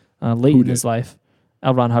Earth late in his life.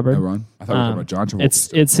 L. Ron Hubbard. Ron? I thought we were talking about John Travolta.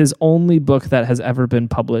 It's his only book that has ever been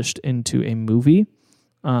published into a movie.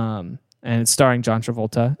 And it's starring John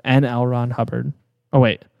Travolta and L. Ron Hubbard. Oh,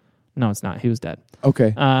 wait. No, it's not. He was dead.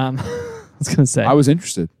 Okay. I was going to say. I was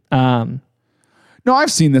interested. No,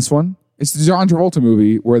 I've seen this one. It's the John Travolta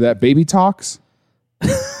movie where that baby talks.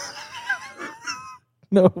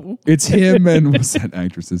 No. It's him and what's that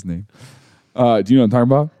actress's name? Do you know what I'm talking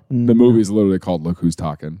about? The movie is literally called Look Who's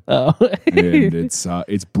Talking. Oh. And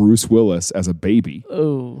it's Bruce Willis as a baby.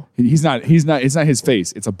 Oh. It's not his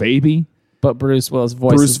face. It's a baby. But Bruce Willis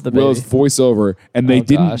voices the baby. Bruce Willis voiceover. And they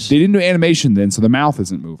didn't do animation then, so the mouth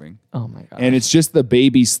isn't moving. Oh my god. And it's just the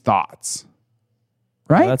baby's thoughts.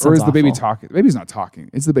 Right? that Or is sounds the baby awful. talking? The baby's not talking.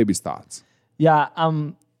 It's the baby's thoughts. Yeah,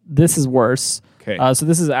 this is worse. Okay. So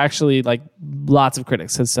this is actually like lots of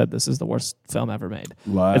critics has said this is the worst film ever made.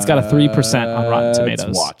 It's got a 3% on Rotten Tomatoes.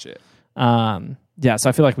 Let's watch it. Yeah, so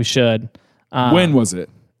I feel like we should. When was it?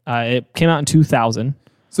 It came out in 2000.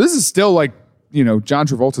 So this is still like, John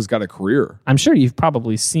Travolta's got a career. I'm sure you've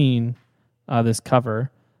probably seen this cover.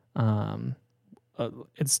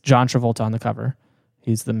 It's John Travolta on the cover.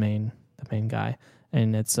 He's the main guy,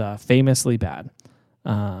 and it's famously bad.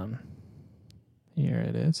 Here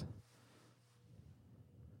it is.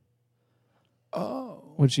 Oh,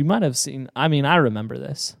 which you might have seen. I mean, I remember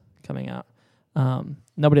this coming out.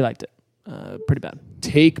 Nobody liked it. Pretty bad.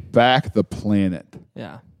 Take Back the Planet.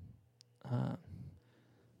 Yeah.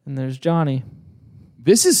 And there's Johnny.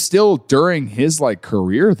 This is still during his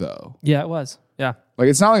career though. Yeah, it was. Yeah. Like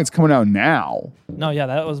it's not like it's coming out now. No, yeah,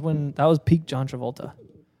 that was peak John Travolta.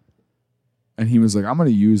 And he was like, I'm going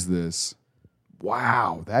to use this.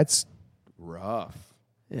 Wow, that's rough.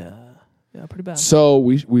 Yeah. Yeah, pretty bad. So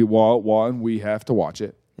we have to watch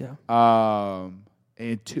it. Yeah.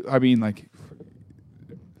 And two, I mean,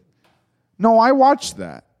 no, I watched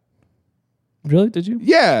that. Really? Did you?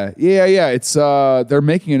 Yeah. It's they're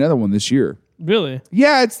making another one this year. Really?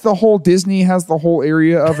 Yeah, it's the whole Disney has the whole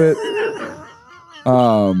area of it.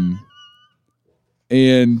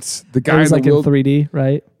 And the guy It was in the in 3D,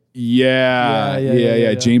 right?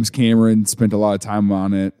 Yeah. James Cameron spent a lot of time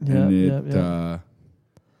on it, Yeah,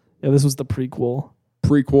 this was the prequel.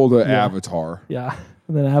 Prequel to Avatar. Yeah.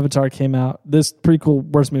 And then Avatar came out. This prequel,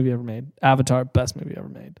 worst movie ever made. Avatar, best movie ever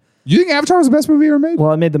made. You think Avatar was the best movie ever made?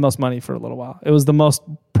 Well, it made the most money for a little while. It was the most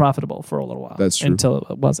profitable for a little while. That's true. Until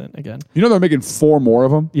it wasn't again. They're making 4 more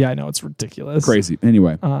of them? Yeah, I know. It's ridiculous. Crazy.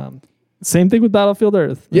 Anyway. Same thing with Battlefield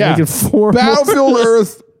Earth. Yeah. Making 4 Battlefield more.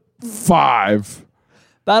 Earth 5.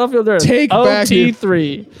 Battlefield Earth. Take back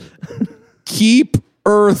OT3. Keep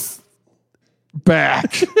Earth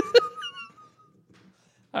back.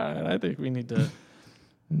 All right, I think we need to...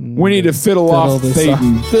 We need to fiddle off this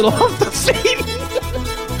Satan. off. Fiddle off the Satan.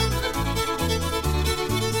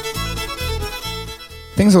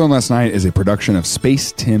 Things I Learned Last Night is a production of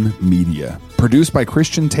Space Tim Media. Produced by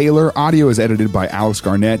Christian Taylor, audio is edited by Alex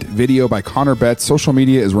Garnett, video by Connor Betts, social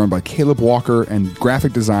media is run by Caleb Walker, and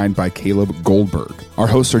graphic design by Caleb Goldberg. Our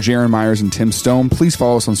hosts are Jaron Myers and Tim Stone. Please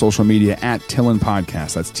follow us on social media at Tillin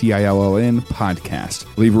Podcast. That's TILLN Podcast.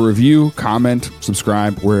 Leave a review, comment,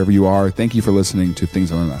 subscribe wherever you are. Thank you for listening to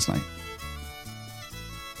Things I Learned Last Night.